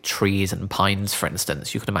Arctic trees and pines, for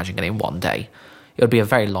instance, you can imagine getting one day. It would be a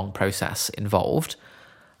very long process involved.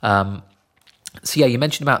 So yeah, you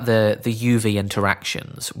mentioned about the UV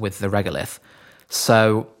interactions with the regolith.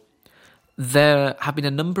 So there have been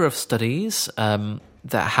a number of studies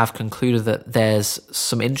that have concluded that there's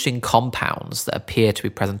some interesting compounds that appear to be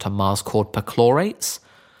present on Mars called perchlorates,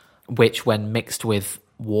 which when mixed with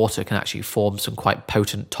water can actually form some quite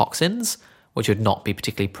potent toxins, which would not be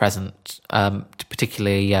particularly pleasant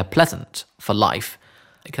for life.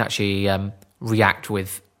 It can actually react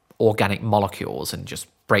with organic molecules and just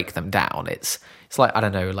break them down. It's like, I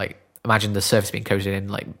don't know, like imagine the surface being coated in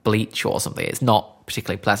like bleach or something. It's not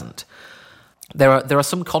particularly pleasant. There are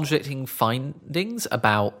some contradicting findings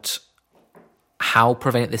about how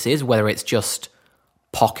prevalent this is, whether it's just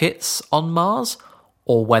pockets on Mars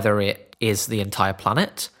or whether it is the entire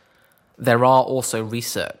planet. There are also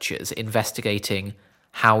researchers investigating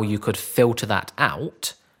how you could filter that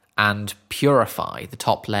out and purify the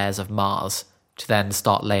top layers of Mars to then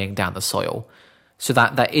start laying down the soil. So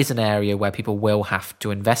that is an area where people will have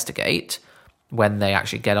to investigate when they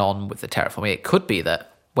actually get on with the terraforming. It could be that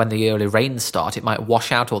when the early rains start, it might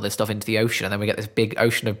wash out all this stuff into the ocean and then we get this big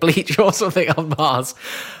ocean of bleach or something on Mars.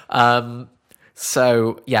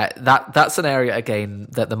 So yeah, that's an area again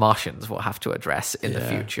that the Martians will have to address in the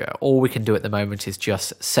future. All we can do at the moment is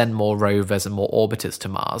just send more rovers and more orbiters to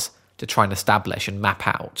Mars to try and establish and map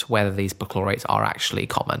out whether these perchlorates are actually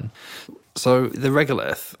common. So the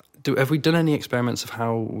regolith, have we done any experiments of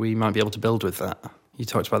how we might be able to build with that? You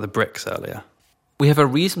talked about the bricks earlier. We have a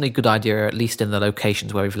reasonably good idea, at least in the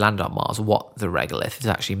locations where we've landed on Mars, what the regolith is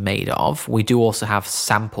actually made of. We do also have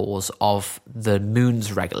samples of the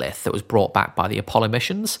moon's regolith that was brought back by the Apollo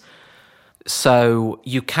missions. So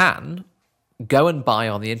you can go and buy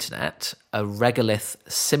on the internet a regolith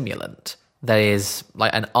simulant that is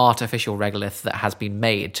like an artificial regolith that has been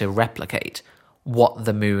made to replicate what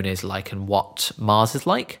the moon is like and what Mars is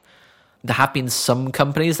like. There have been some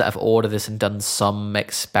companies that have ordered this and done some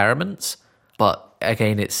experiments, but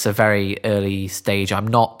again, it's a very early stage. I'm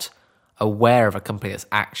not aware of a company that's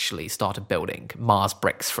actually started building Mars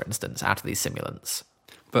bricks, for instance, out of these simulants.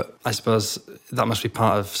 But I suppose that must be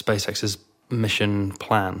part of SpaceX's mission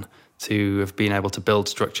plan to have been able to build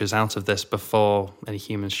structures out of this before any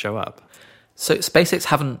humans show up. So SpaceX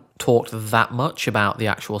haven't talked that much about the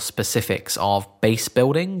actual specifics of base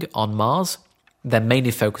building on Mars. They're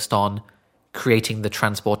mainly focused on creating the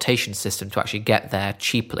transportation system to actually get there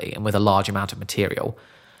cheaply and with a large amount of material.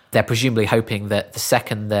 They're presumably hoping that the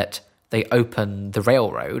second that they open the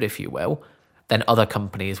railroad, if you will, then other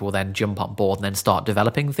companies will then jump on board and then start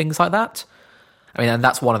developing things like that. I mean, and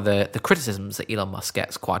that's one of the criticisms that Elon Musk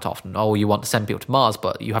gets quite often. Oh, you want to send people to Mars,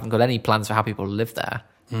 but you haven't got any plans for how people live there.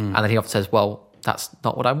 And then he often says, well, that's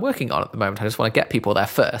not what I'm working on at the moment. I just want to get people there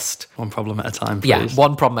first. One problem at a time, please. Yeah,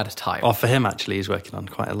 one problem at a time. Or for him, actually, he's working on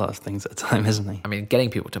quite a lot of things at a time, isn't he? I mean, getting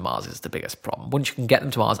people to Mars is the biggest problem. Once you can get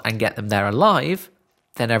them to Mars and get them there alive,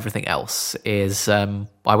 then everything else is, I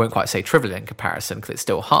won't quite say trivial in comparison because it's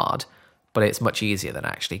still hard, but it's much easier than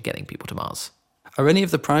actually getting people to Mars. Are any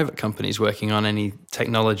of the private companies working on any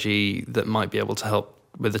technology that might be able to help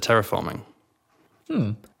with the terraforming?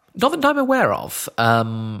 Not that I'm aware of.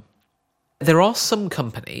 There are some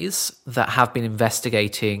companies that have been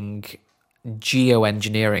investigating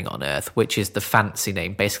geoengineering on Earth, which is the fancy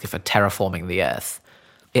name basically for terraforming the Earth.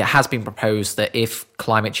 It has been proposed that if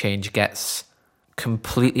climate change gets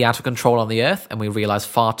completely out of control on the Earth and we realise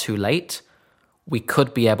far too late, we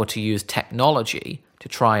could be able to use technology to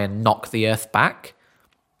try and knock the Earth back,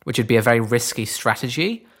 which would be a very risky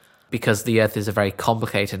strategy because the Earth is a very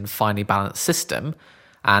complicated and finely balanced system.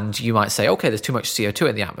 And you might say, okay, there's too much CO2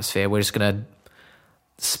 in the atmosphere. We're just going to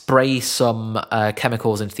spray some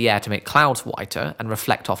chemicals into the air to make clouds whiter and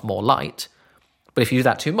reflect off more light. But if you do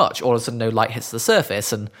that too much, all of a sudden no light hits the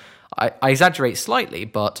surface. And I exaggerate slightly,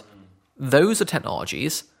 but those are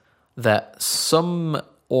technologies that some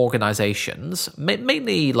organizations,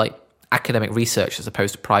 mainly like academic research as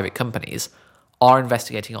opposed to private companies, are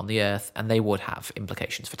investigating on the Earth, and they would have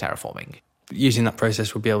implications for terraforming. Using that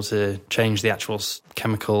process would be able to change the actual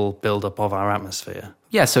chemical buildup of our atmosphere.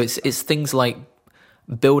 Yeah, so it's things like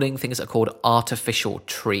building things that are called artificial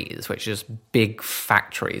trees, which are just big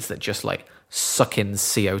factories that just like suck in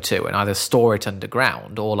CO2 and either store it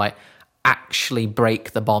underground or like actually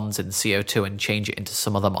break the bonds in CO2 and change it into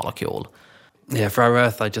some other molecule. Yeah, for our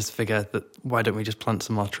Earth, I just figure that why don't we just plant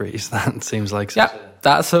some more trees? That seems like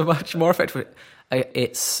that's a much more effective.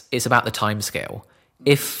 It's about the time scale.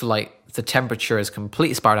 If like the temperature is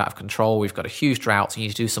completely spiraled out of control, we've got a huge drought, and you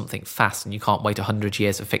need to do something fast, and you can't wait 100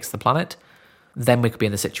 years to fix the planet, then we could be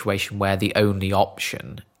in the situation where the only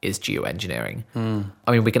option is geoengineering.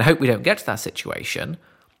 I mean, we can hope we don't get to that situation,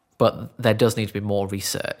 but there does need to be more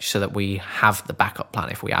research so that we have the backup plan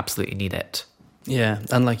if we absolutely need it. Yeah,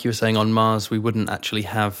 and like you were saying, on Mars, we wouldn't actually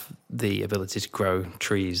have the ability to grow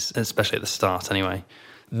trees, especially at the start anyway.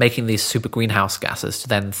 Making these super greenhouse gases to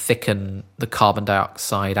then thicken the carbon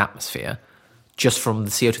dioxide atmosphere just from the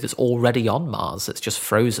CO2 that's already on Mars, that's just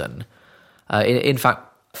frozen. In fact,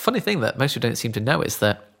 funny thing that most people don't seem to know is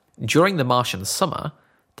that during the Martian summer,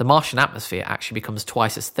 the Martian atmosphere actually becomes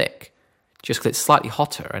twice as thick, just because it's slightly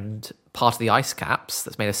hotter, and part of the ice caps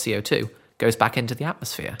that's made of CO2 goes back into the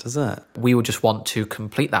atmosphere. Does that? We would just want to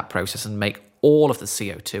complete that process and make all of the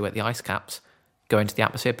CO2 at the ice caps go into the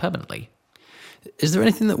atmosphere permanently. Is there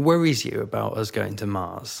anything that worries you about us going to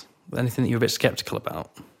Mars? Anything that you're a bit sceptical about?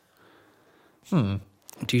 Do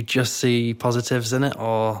you just see positives in it,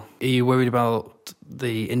 or are you worried about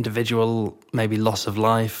the individual maybe loss of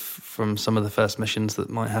life from some of the first missions that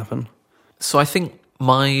might happen? So I think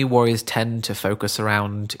my worries tend to focus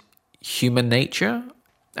around human nature.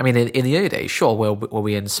 I mean, in the early days, sure, we'll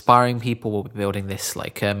be inspiring people, we'll be building this,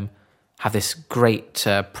 like, have this great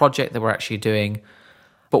project that we're actually doing.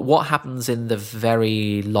 But what happens in the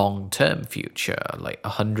very long-term future, like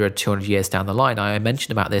 100, 200 years down the line? I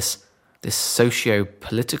mentioned about this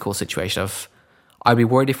socio-political situation of, I'd be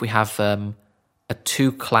worried if we have a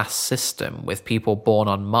two-class system with people born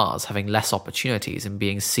on Mars having less opportunities and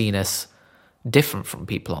being seen as different from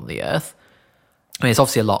people on the Earth. I mean, it's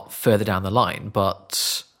obviously a lot further down the line,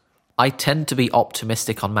 but I tend to be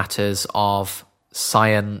optimistic on matters of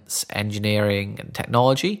science, engineering, and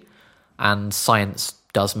technology, and science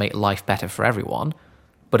does make life better for everyone.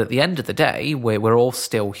 But at the end of the day, we're all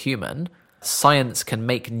still human. Science can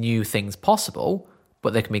make new things possible,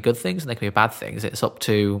 but there can be good things and there can be bad things. It's up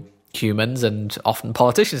to humans and often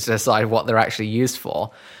politicians to decide what they're actually used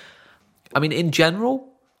for. I mean, in general,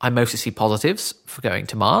 I mostly see positives for going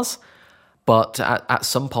to Mars, but at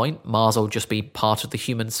some point, Mars will just be part of the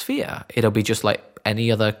human sphere. It'll be just like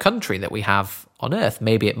any other country that we have on Earth.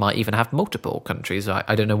 Maybe it might even have multiple countries.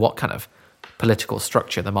 I don't know what kind of political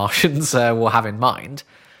structure the Martians will have in mind.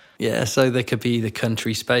 Yeah, so there could be the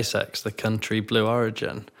country SpaceX, the country Blue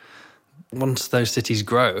Origin. Once those cities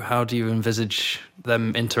grow, how do you envisage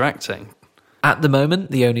them interacting? At the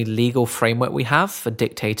moment, the only legal framework we have for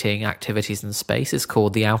dictating activities in space is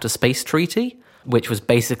called the Outer Space Treaty, which was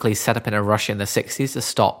basically set up in Russia in the 60s to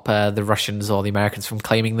stop the Russians or the Americans from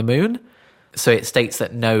claiming the moon. So it states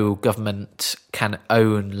that no government can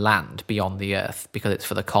own land beyond the Earth because it's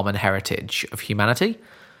for the common heritage of humanity.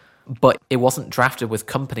 But it wasn't drafted with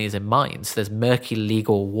companies in mind. So there's murky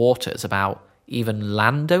legal waters about even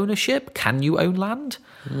land ownership. Can you own land?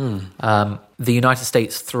 The United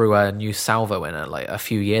States threw a new salvo in it like a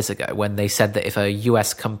few years ago when they said that if a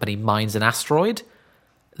US company mines an asteroid,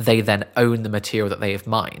 they then own the material that they have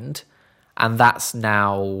mined. And that's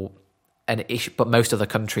now an issue, but most other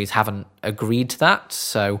countries haven't agreed to that.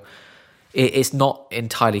 So it's not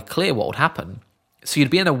entirely clear what would happen. So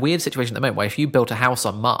you'd be in a weird situation at the moment where if you built a house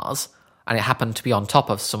on Mars and it happened to be on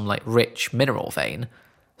top of some like rich mineral vein,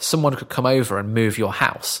 someone could come over and move your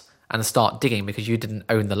house and start digging because you didn't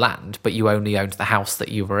own the land, but you only owned the house that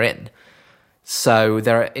you were in. So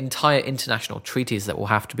there are entire international treaties that will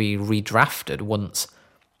have to be redrafted once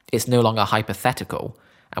it's no longer hypothetical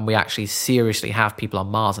and we actually seriously have people on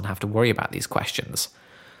Mars and have to worry about these questions.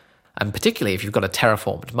 And particularly if you've got a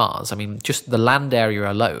terraformed Mars, I mean, just the land area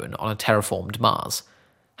alone on a terraformed Mars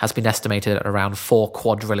has been estimated at around $4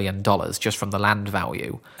 quadrillion just from the land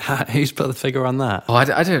value. Who's put the figure on that? Oh,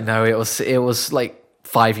 I don't know. It was like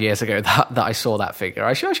 5 years ago that I saw that figure.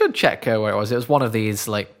 I should check where it was. It was one of these,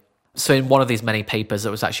 so in one of these many papers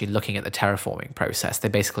that was actually looking at the terraforming process, they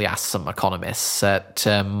basically asked some economists at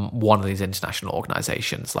one of these international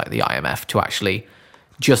organizations like the IMF to actually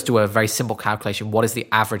just do a very simple calculation. What is the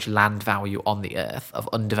average land value on the Earth of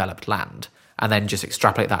undeveloped land? And then just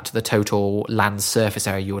extrapolate that to the total land surface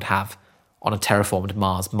area you would have on a terraformed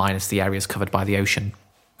Mars minus the areas covered by the ocean.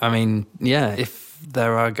 I mean, yeah, if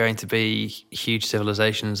there are going to be huge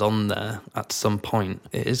civilizations on there at some point,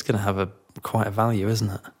 it is going to have quite a value,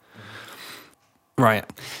 isn't it? Right.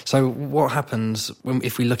 So what happens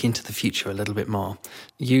if we look into the future a little bit more?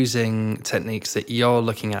 Using techniques that you're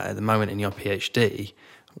looking at the moment in your PhD,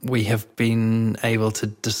 we have been able to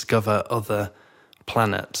discover other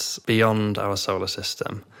planets beyond our solar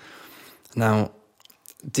system. Now,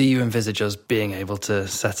 do you envisage us being able to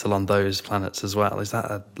settle on those planets as well? Is that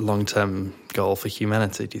a long-term goal for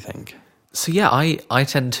humanity, do you think? So yeah, I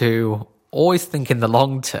tend to always think in the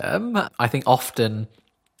long term. I think often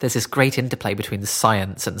there's this great interplay between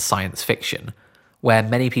science and science fiction, where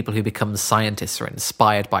many people who become scientists are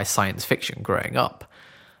inspired by science fiction growing up.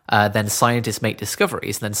 Then scientists make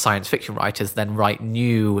discoveries, and then science fiction writers then write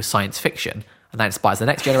new science fiction, and that inspires the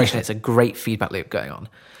next generation. It's a great feedback loop going on.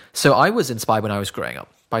 So I was inspired when I was growing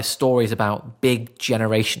up by stories about big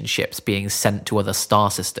generation ships being sent to other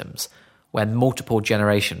star systems, where multiple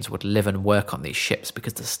generations would live and work on these ships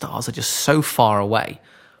because the stars are just so far away.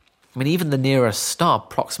 I mean, even the nearest star,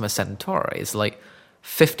 Proxima Centauri, is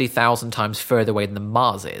 50,000 times further away than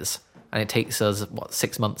Mars is, and it takes us,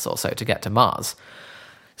 6 months or so to get to Mars.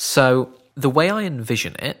 So the way I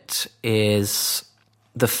envision it is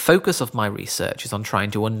the focus of my research is on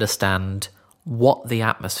trying to understand what the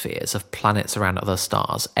atmospheres of planets around other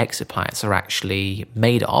stars, exoplanets, are actually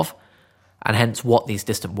made of, and hence what these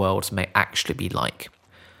distant worlds may actually be like.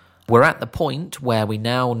 We're at the point where we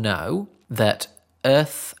now know that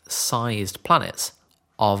Earth-sized planets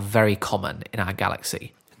are very common in our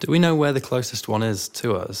galaxy. Do we know where the closest one is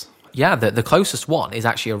to us? Yeah, the closest one is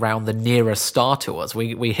actually around the nearest star to us.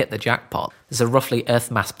 We hit the jackpot. There's a roughly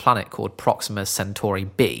Earth-mass planet called Proxima Centauri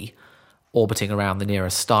b, orbiting around the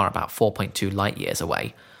nearest star about 4.2 light years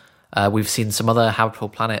away. We've seen some other habitable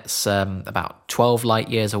planets about 12 light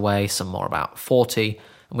years away, some more about 40.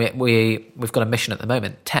 And we've got a mission at the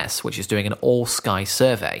moment, TESS, which is doing an all-sky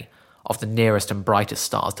survey of the nearest and brightest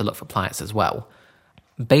stars to look for planets as well.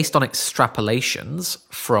 Based on extrapolations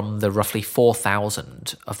from the roughly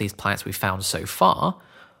 4,000 of these planets we've found so far,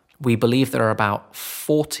 we believe there are about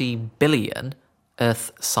 40 billion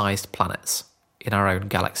Earth-sized planets in our own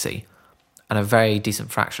galaxy, and a very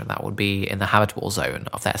decent fraction of that would be in the habitable zone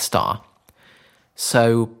of their star.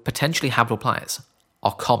 So potentially habitable planets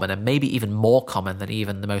are common, and maybe even more common than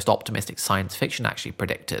even the most optimistic science fiction actually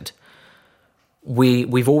predicted.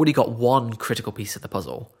 We've already got one critical piece of the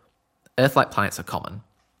puzzle. Earth-like planets are common.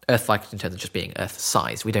 Earth-like in terms of just being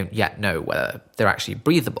Earth-sized. We don't yet know whether they're actually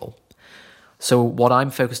breathable. So what I'm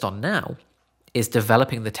focused on now is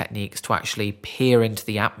developing the techniques to actually peer into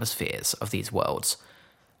the atmospheres of these worlds,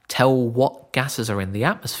 tell what gases are in the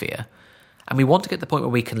atmosphere, and we want to get to the point where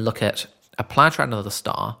we can look at a planet around another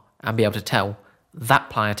star and be able to tell that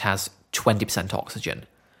planet has 20% oxygen,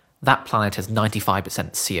 that planet has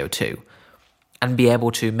 95% CO2, and be able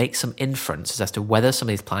to make some inferences as to whether some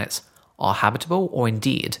of these planets are habitable or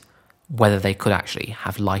indeed whether they could actually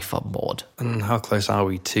have life on board. And how close are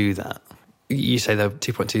we to that? You say they're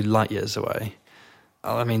 2.2 light years away.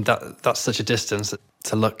 I mean, that's such a distance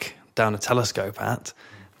to look down a telescope at.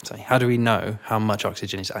 So how do we know how much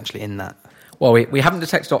oxygen is actually in that? Well, we haven't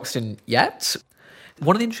detected oxygen yet.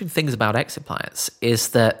 One of the interesting things about exoplanets is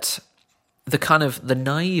that the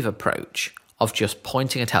naive approach of just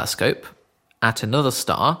pointing a telescope at another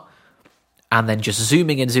star and then just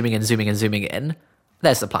zooming in,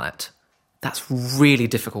 there's the planet. That's really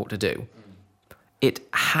difficult to do. It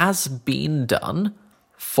has been done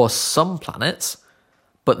for some planets,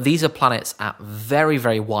 but these are planets at very,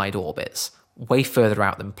 very wide orbits, way further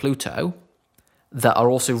out than Pluto, that are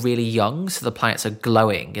also really young, so the planets are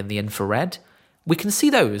glowing in the infrared. We can see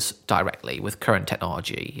those directly with current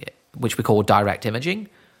technology, which we call direct imaging,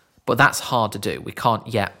 but that's hard to do. We can't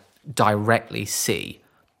yet directly see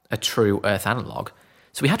a true Earth analog.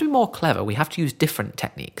 So we have to be more clever. We have to use different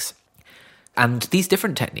techniques. And these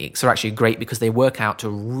different techniques are actually great because they work out to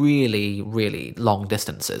really, really long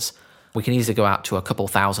distances. We can easily go out to a couple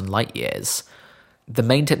thousand light years. The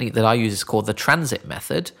main technique that I use is called the transit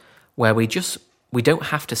method, where we don't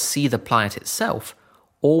have to see the planet itself.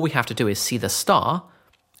 All we have to do is see the star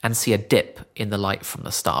and see a dip in the light from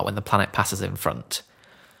the star when the planet passes in front.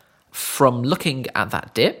 From looking at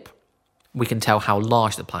that dip, we can tell how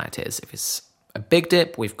large the planet is. If it's a big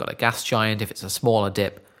dip, we've got a gas giant. If it's a smaller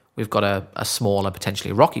dip, we've got a smaller,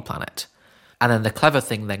 potentially rocky planet. And then the clever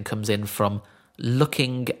thing then comes in from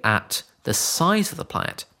looking at the size of the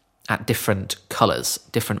planet at different colours,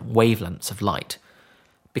 different wavelengths of light.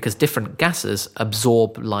 Because different gases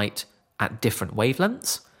absorb light at different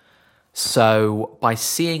wavelengths. So by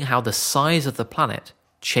seeing how the size of the planet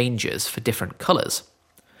changes for different colours,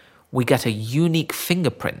 we get a unique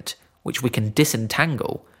fingerprint which we can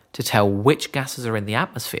disentangle to tell which gases are in the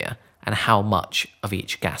atmosphere and how much of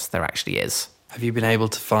each gas there actually is. Have you been able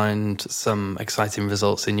to find some exciting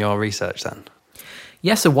results in your research then?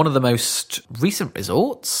 Yeah, so one of the most recent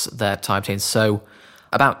results that I obtained, so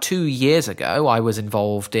about 2 years ago, I was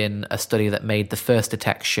involved in a study that made the first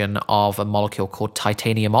detection of a molecule called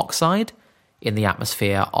titanium oxide in the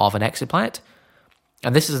atmosphere of an exoplanet.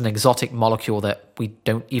 And this is an exotic molecule that we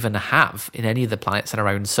don't even have in any of the planets in our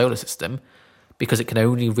own solar system, because it can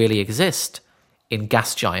only really exist in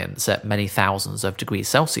gas giants at many thousands of degrees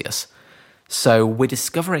Celsius. So we're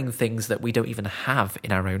discovering things that we don't even have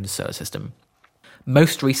in our own solar system.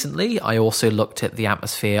 Most recently, I also looked at the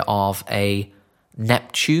atmosphere of a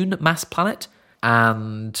Neptune mass planet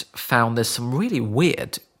and found there's some really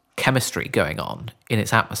weird chemistry going on in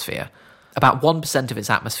its atmosphere. About 1% of its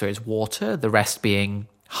atmosphere is water, the rest being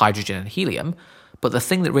hydrogen and helium. But the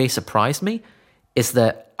thing that really surprised me is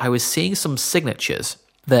that I was seeing some signatures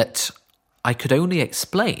that I could only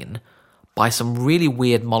explain by some really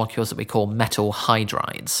weird molecules that we call metal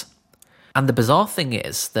hydrides. And the bizarre thing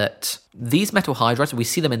is that these metal hydrides, we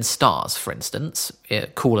see them in stars, for instance,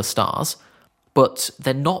 cooler stars, but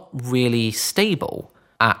they're not really stable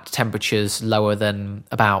at temperatures lower than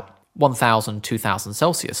about 1,000, 2,000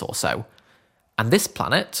 Celsius or so. And this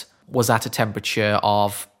planet was at a temperature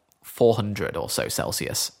of 400 or so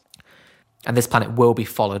Celsius. And this planet will be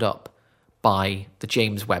followed up by the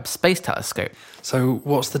James Webb Space Telescope. So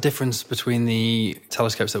what's the difference between the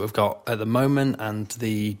telescopes that we've got at the moment and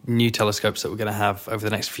the new telescopes that we're going to have over the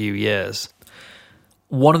next few years?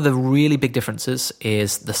 One of the really big differences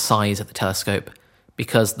is the size of the telescope,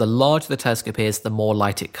 because the larger the telescope is, the more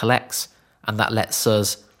light it collects, and that lets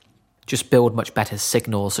us just build much better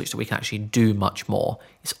signals such that we can actually do much more.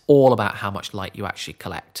 It's all about how much light you actually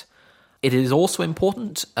collect. It is also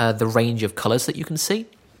important, the range of colours that you can see.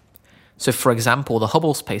 So, for example, the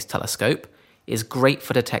Hubble Space Telescope is great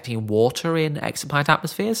for detecting water in exoplanet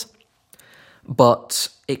atmospheres, but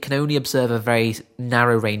it can only observe a very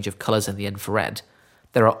narrow range of colours in the infrared.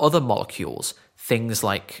 There are other molecules, things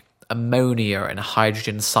like ammonia and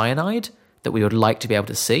hydrogen cyanide, that we would like to be able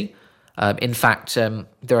to see. In fact,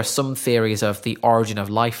 there are some theories of the origin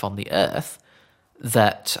of life on the Earth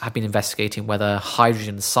that have been investigating whether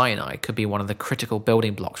hydrogen cyanide could be one of the critical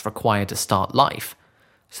building blocks required to start life.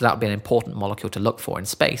 So that would be an important molecule to look for in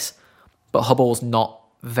space. But Hubble's not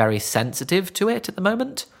very sensitive to it at the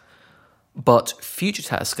moment. But future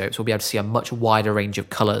telescopes will be able to see a much wider range of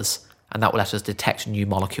colours, and that will let us detect new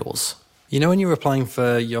molecules. You know, when you were applying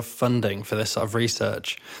for your funding for this sort of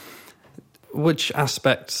research, which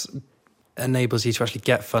aspects enables you to actually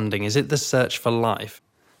get funding? Is it the search for life?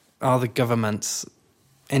 Are the governments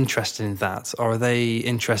interested in that? Or are they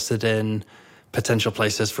interested in potential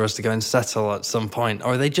places for us to go and settle at some point?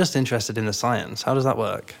 Or are they just interested in the science? How does that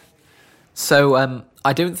work? So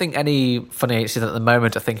I don't think any funding agencies at the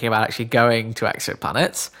moment are thinking about actually going to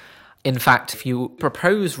exoplanets. In fact, if you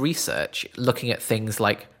propose research looking at things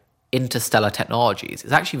like interstellar technologies,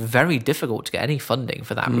 it's actually very difficult to get any funding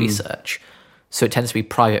for that research. So it tends to be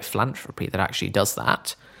private philanthropy that actually does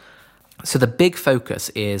that. So the big focus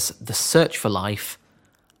is the search for life,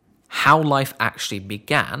 how life actually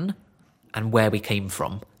began, and where we came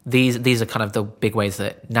from. These are kind of the big ways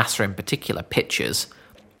that NASA in particular pitches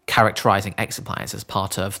characterizing exoplanets as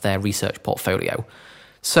part of their research portfolio.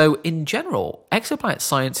 So in general, exoplanet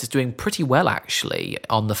science is doing pretty well actually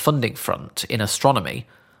on the funding front in astronomy,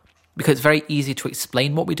 because it's very easy to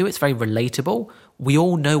explain what we do. It's very relatable. We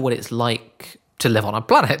all know what it's like to live on a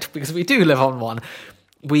planet, because we do live on one.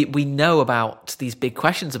 We know about these big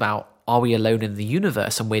questions about, are we alone in the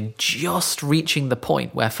universe? And we're just reaching the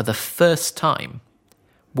point where for the first time,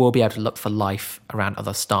 we'll be able to look for life around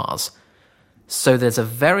other stars. So there's a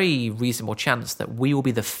very reasonable chance that we will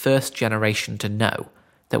be the first generation to know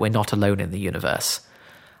that we're not alone in the universe.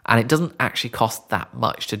 And it doesn't actually cost that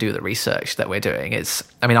much to do the research that we're doing.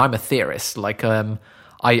 I'm a theorist.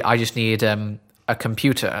 I just need a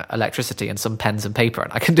computer, electricity, and some pens and paper,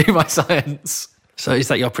 and I can do my science. So is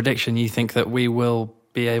that your prediction? You think that we will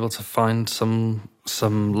be able to find some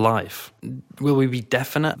life? Will we be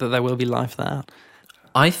definite that there will be life there?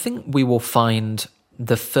 I think we will find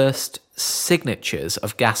the first signatures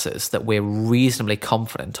of gases that we're reasonably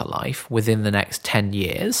confident are life within the next 10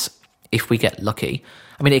 years, if we get lucky.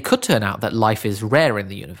 I mean, it could turn out that life is rare in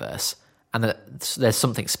the universe and that there's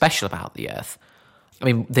something special about the Earth. I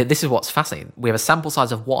mean, this is what's fascinating. We have a sample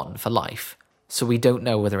size of 1 for life, so we don't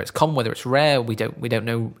know whether it's common, whether it's rare. We don't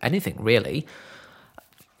know anything, really.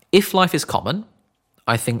 If life is common,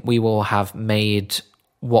 I think we will have made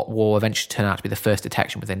what will eventually turn out to be the first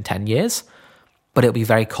detection within 10 years, but it'll be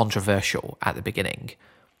very controversial at the beginning.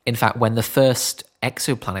 In fact, when the first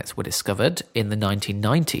exoplanets were discovered in the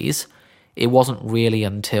 1990s, it wasn't really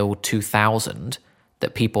until 2000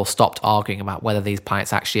 that people stopped arguing about whether these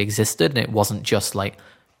planets actually existed, and it wasn't just like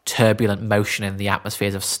turbulent motion in the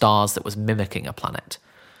atmospheres of stars that was mimicking a planet.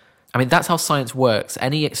 I mean, that's how science works.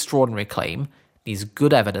 Any extraordinary claim needs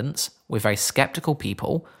good evidence with very skeptical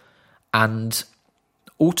people, and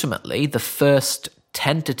ultimately the first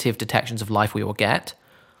tentative detections of life we will get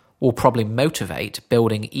will probably motivate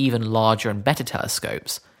building even larger and better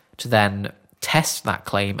telescopes to then test that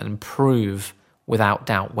claim and prove without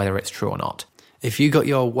doubt whether it's true or not. If you got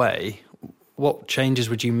your way, what changes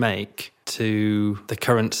would you make to the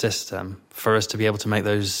current system for us to be able to make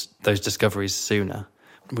those discoveries sooner?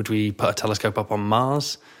 Would we put a telescope up on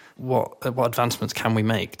Mars? What advancements can we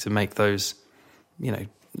make to make those,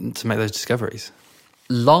 to make those discoveries?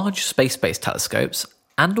 Large space-based telescopes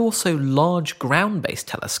and also large ground-based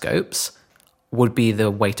telescopes would be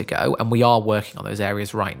the way to go, and we are working on those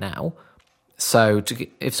areas right now. So to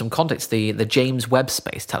give some context, the James Webb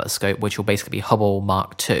Space Telescope, which will basically be Hubble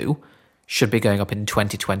Mark II, should be going up in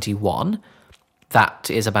 2021.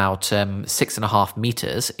 That is about 6.5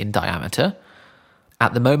 meters in diameter.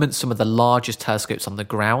 At the moment, some of the largest telescopes on the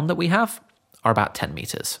ground that we have are about 10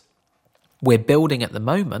 meters. We're building at the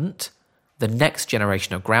moment the next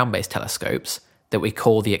generation of ground-based telescopes that we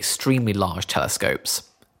call the extremely large telescopes,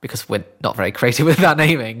 because we're not very creative with that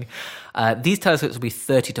naming. These telescopes will be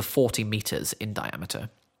 30 to 40 meters in diameter.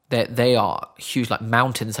 They are huge, like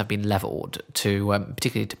mountains have been leveled to,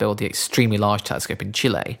 particularly to build the extremely large telescope in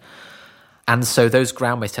Chile. And so those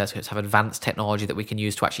ground-based telescopes have advanced technology that we can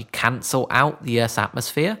use to actually cancel out the Earth's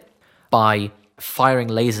atmosphere by firing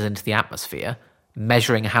lasers into the atmosphere,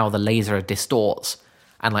 measuring how the laser distorts,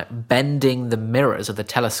 and like bending the mirrors of the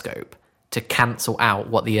telescope to cancel out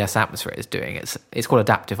what the Earth's atmosphere is doing. It's called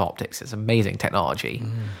adaptive optics. It's amazing technology.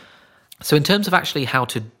 So in terms of actually how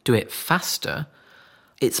to do it faster,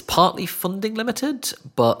 it's partly funding limited,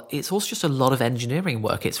 but it's also just a lot of engineering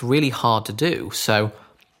work. It's really hard to do. So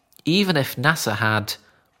even if NASA had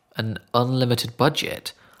an unlimited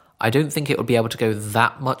budget, I don't think it would be able to go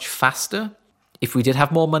that much faster. If we did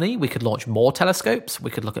have more money, we could launch more telescopes,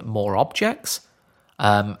 we could look at more objects,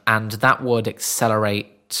 and that would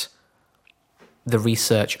accelerate the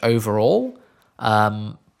research overall.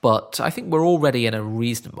 But I think we're already in a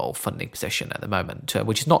reasonable funding position at the moment,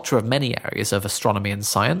 which is not true of many areas of astronomy and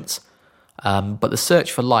science. But the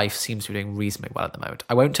search for life seems to be doing reasonably well at the moment.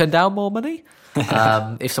 I won't turn down more money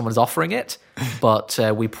if someone's offering it, but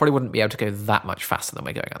we probably wouldn't be able to go that much faster than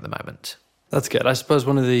we're going at the moment. That's good. I suppose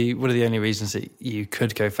one of the only reasons that you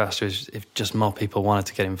could go faster is if just more people wanted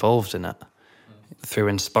to get involved in it, through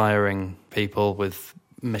inspiring people with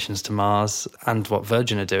missions to Mars and what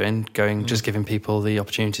Virgin are doing, just giving people the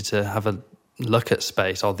opportunity to have a look at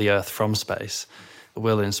space or the Earth from space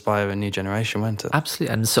will inspire a new generation, won't it?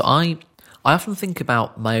 Absolutely. And so I often think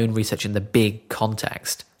about my own research in the big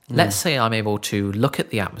context. Let's say I'm able to look at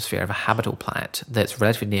the atmosphere of a habitable planet that's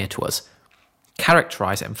relatively near to us,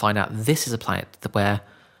 characterize it and find out this is a planet where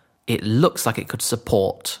it looks like it could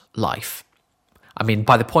support life. I mean,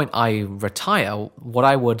 by the point I retire, what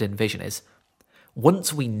I would envision is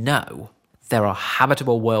once we know there are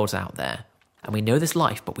habitable worlds out there and we know there's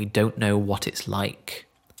life, but we don't know what it's like,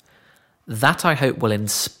 that I hope will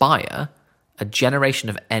inspire a generation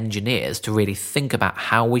of engineers to really think about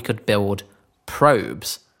how we could build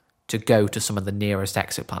probes to go to some of the nearest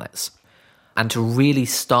exoplanets and to really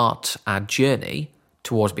start our journey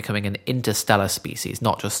towards becoming an interstellar species,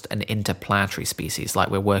 not just an interplanetary species like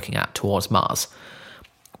we're working at towards Mars.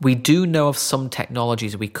 We do know of some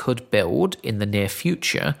technologies we could build in the near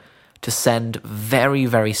future to send very,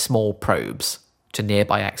 very small probes to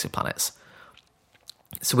nearby exoplanets.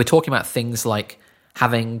 So we're talking about things like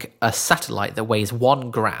having a satellite that weighs 1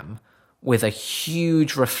 gram with a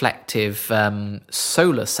huge reflective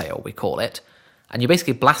solar sail, we call it, and you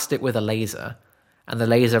basically blast it with a laser, and the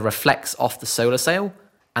laser reflects off the solar sail,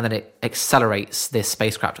 and then it accelerates this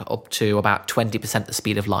spacecraft up to about 20% the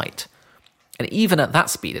speed of light. And even at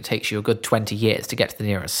that speed, it takes you a good 20 years to get to the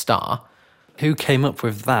nearest star. Who came up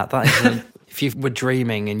with that? That is if you were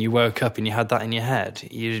dreaming and you woke up and you had that in your head,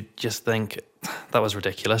 you'd just think, that was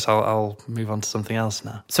ridiculous. I'll move on to something else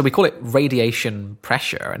now. So we call it radiation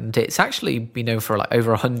pressure, and it's actually been known for like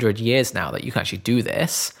over 100 years now that you can actually do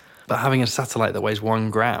this. But having a satellite that weighs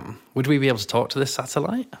 1 gram, would we be able to talk to this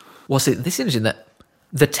satellite? Well, see, this is interesting that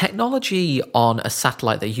the technology on a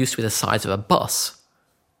satellite that used to be the size of a bus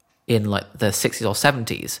in like the 60s or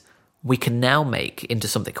 70s, we can now make into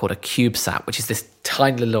something called a CubeSat, which is this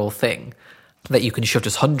tiny little thing that you can shove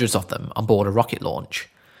just hundreds of them on board a rocket launch.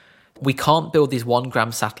 We can't build these 1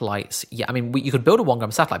 gram satellites yet. I mean, you could build a 1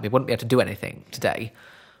 gram satellite, but it wouldn't be able to do anything today.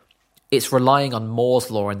 It's relying on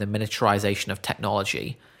Moore's law and the miniaturization of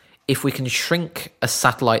technology. If we can shrink a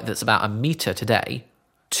satellite that's about 1 meter today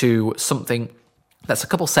to something that's a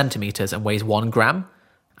couple centimeters and weighs 1 gram,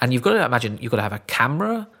 and you've got to imagine you've got to have a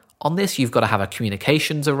camera on this, you've got to have a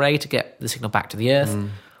communications array to get the signal back to the Earth.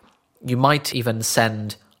 You might even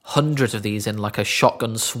send hundreds of these in like a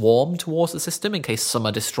shotgun swarm towards the system in case some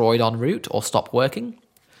are destroyed en route or stop working.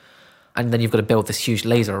 And then you've got to build this huge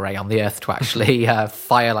laser array on the Earth to actually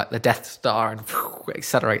fire like the Death Star and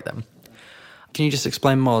accelerate them. Can you just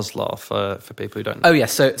explain Moore's law for people who don't know? Oh,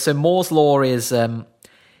 yes. So Moore's law is... it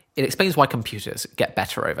explains why computers get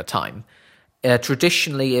better over time.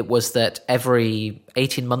 Traditionally, it was that every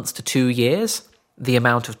 18 months to 2 years, the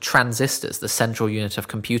amount of transistors, the central unit of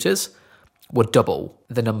computers, would double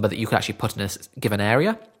the number that you could actually put in a given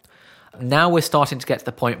area. Now we're starting to get to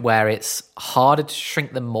the point where it's harder to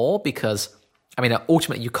shrink them more because, I mean,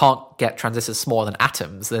 ultimately you can't get transistors smaller than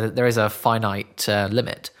atoms. There is a finite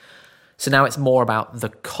limit. So now it's more about the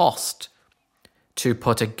cost to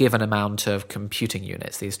put a given amount of computing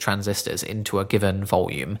units, these transistors, into a given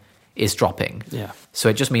volume is dropping. Yeah. So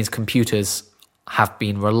it just means computers have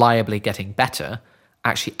been reliably getting better,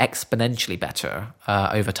 actually exponentially better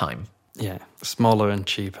over time. Yeah, smaller and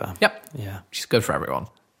cheaper. Yep. Yeah. Which is good for everyone.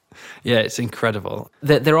 Yeah, it's incredible.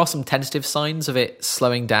 There are some tentative signs of it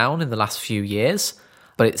slowing down in the last few years,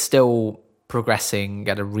 but it's still progressing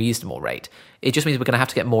at a reasonable rate. It just means we're going to have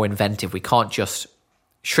to get more inventive. We can't just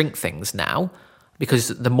shrink things now, because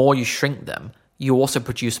the more you shrink them, you also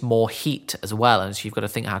produce more heat as well, and so you've got to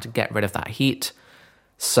think how to get rid of that heat.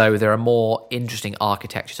 So there are more interesting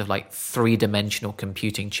architectures of like 3-dimensional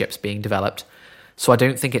computing chips being developed. So I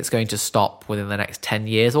don't think it's going to stop within the next 10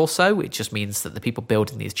 years or so. It just means that the people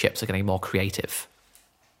building these chips are getting more creative.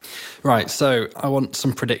 Right, so I want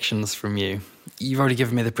some predictions from you. You've already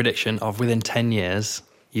given me the prediction of within 10 years,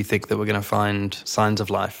 you think that we're going to find signs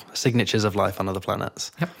of life, signatures of life on other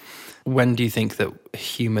planets. Yep. When do you think that a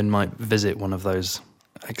human might visit one of those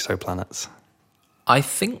exoplanets? I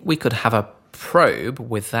think we could have a probe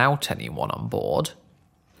without anyone on board,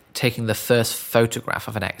 taking the first photograph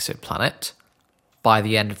of an exoplanet by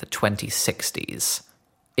the end of the 2060s,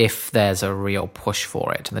 if there's a real push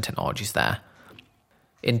for it and the technology's there.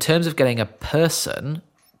 In terms of getting a person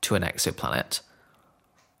to an exoplanet,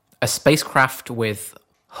 a spacecraft with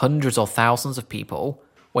hundreds or thousands of people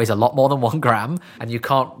weighs a lot more than 1 gram, and you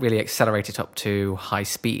can't really accelerate it up to high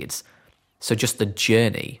speeds. So just the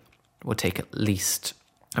journey would take at least,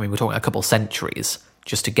 I mean, we're talking a couple centuries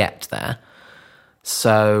just to get there.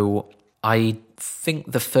 So I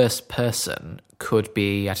think the first person could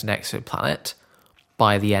be at an exoplanet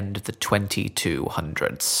by the end of the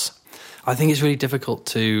 2200s. I think it's really difficult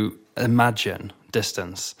to imagine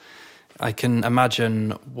distance. I can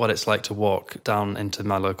imagine what it's like to walk down into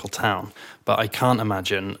my local town, but I can't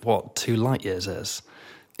imagine what 2 light years is.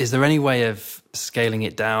 Is there any way of scaling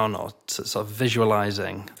it down or sort of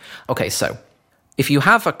visualizing? Okay, so if you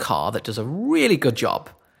have a car that does a really good job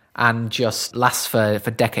and just lasts for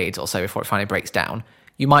decades or so before it finally breaks down,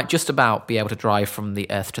 you might just about be able to drive from the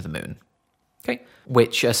Earth to the Moon, okay?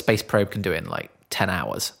 Which a space probe can do in like 10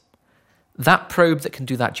 hours. That probe that can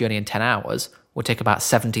do that journey in 10 hours would take about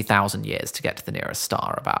 70,000 years to get to the nearest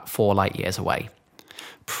star, about 4 light years away.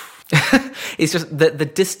 It's just the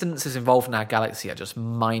distances involved in our galaxy are just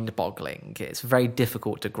mind-boggling. It's very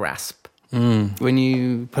difficult to grasp. When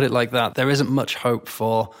you put it like that, there isn't much hope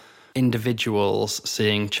for individuals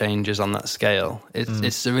seeing changes on that scale.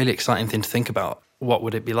 It's a really exciting thing to think about. What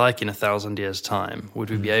would it be like in 1,000 years' time?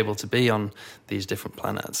 Would we be able to be on these different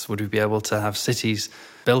planets? Would we be able to have cities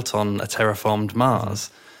built on a terraformed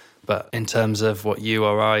Mars? But in terms of what you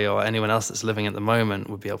or I or anyone else that's living at the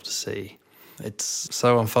moment would be able to see, it's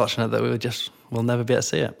so unfortunate that we'll never be able to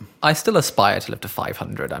see it. I still aspire to live to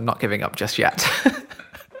 500. I'm not giving up just yet.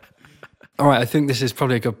 All right, I think this is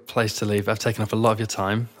probably a good place to leave. I've taken up a lot of your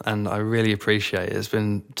time, and I really appreciate it. It's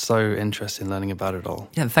been so interesting learning about it all.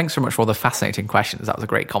 Yeah, thanks so much for all the fascinating questions. That was a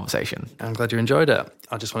great conversation. I'm glad you enjoyed it.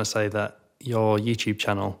 I just want to say that your YouTube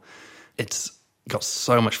channel it's got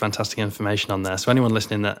so much fantastic information on there. So anyone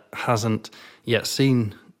listening that hasn't yet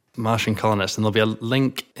seen Martian Colonists, and there'll be a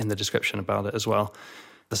link in the description about it as well.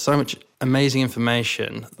 There's so much amazing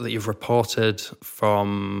information that you've reported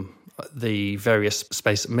from the various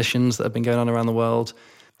space missions that have been going on around the world.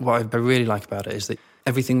 What I really like about it is that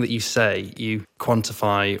everything that you say, you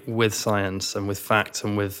quantify with science and with facts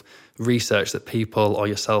and with research that people or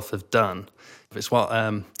yourself have done. It's what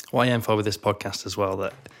I aim for with this podcast as well,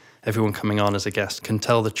 that everyone coming on as a guest can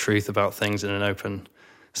tell the truth about things in an open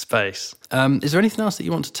space. Is there anything else that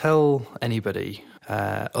you want to tell anybody,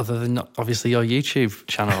 other than obviously your YouTube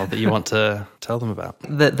channel, that you want to tell them about?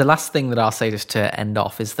 The last thing that I'll say just to end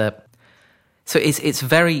off is that, so it's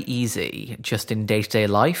very easy just in day-to-day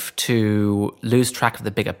life to lose track of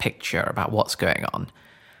the bigger picture about what's going on.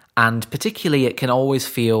 And particularly it can always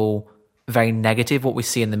feel very negative what we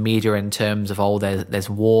see in the media in terms of, there's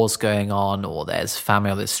wars going on, or there's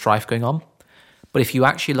famine, or there's strife going on. But if you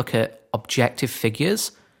actually look at objective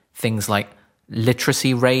figures, things like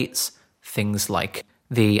literacy rates, things like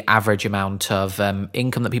the average amount of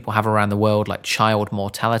income that people have around the world, like child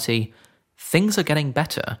mortality, things are getting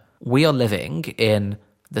better. We are living in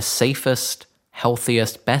the safest,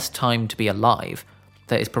 healthiest, best time to be alive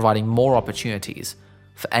that is providing more opportunities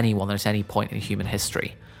for anyone than at any point in human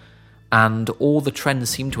history. And all the trends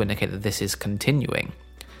seem to indicate that this is continuing.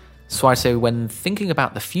 So I say, when thinking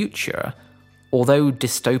about the future, although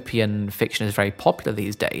dystopian fiction is very popular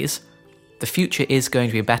these days, the future is going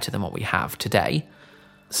to be better than what we have today.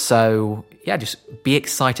 So yeah, just be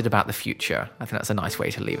excited about the future. I think that's a nice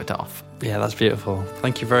way to leave it off. Yeah, that's beautiful.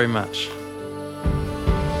 Thank you very much.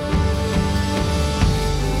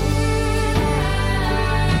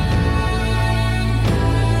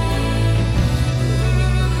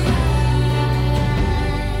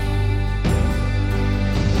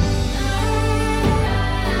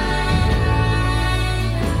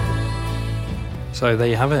 So there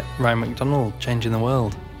you have it, Ryan McDonald, changing the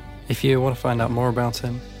world. If you want to find out more about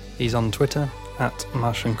him, he's on Twitter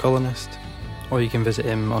 @MartianColonist, or you can visit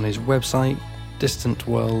him on his website,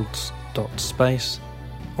 distantworlds.space,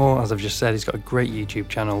 or as I've just said, he's got a great YouTube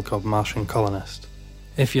channel called Martian Colonist.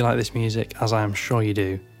 If you like this music, as I am sure you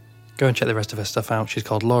do, go and check the rest of her stuff out. She's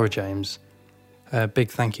called Laura James. A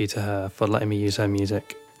big thank you to her for letting me use her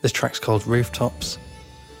music. This track's called Rooftops.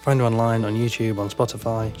 Find her online on YouTube, on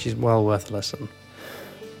Spotify. She's well worth a listen.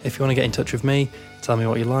 If you want to get in touch with me, tell me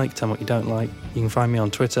what you like, tell me what you don't like, you can find me on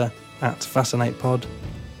Twitter @FascinatePod.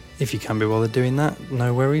 If you can be bothered doing that,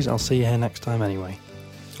 no worries, I'll see you here next time anyway.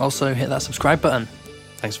 Also, hit that subscribe button.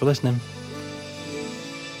 Thanks for listening.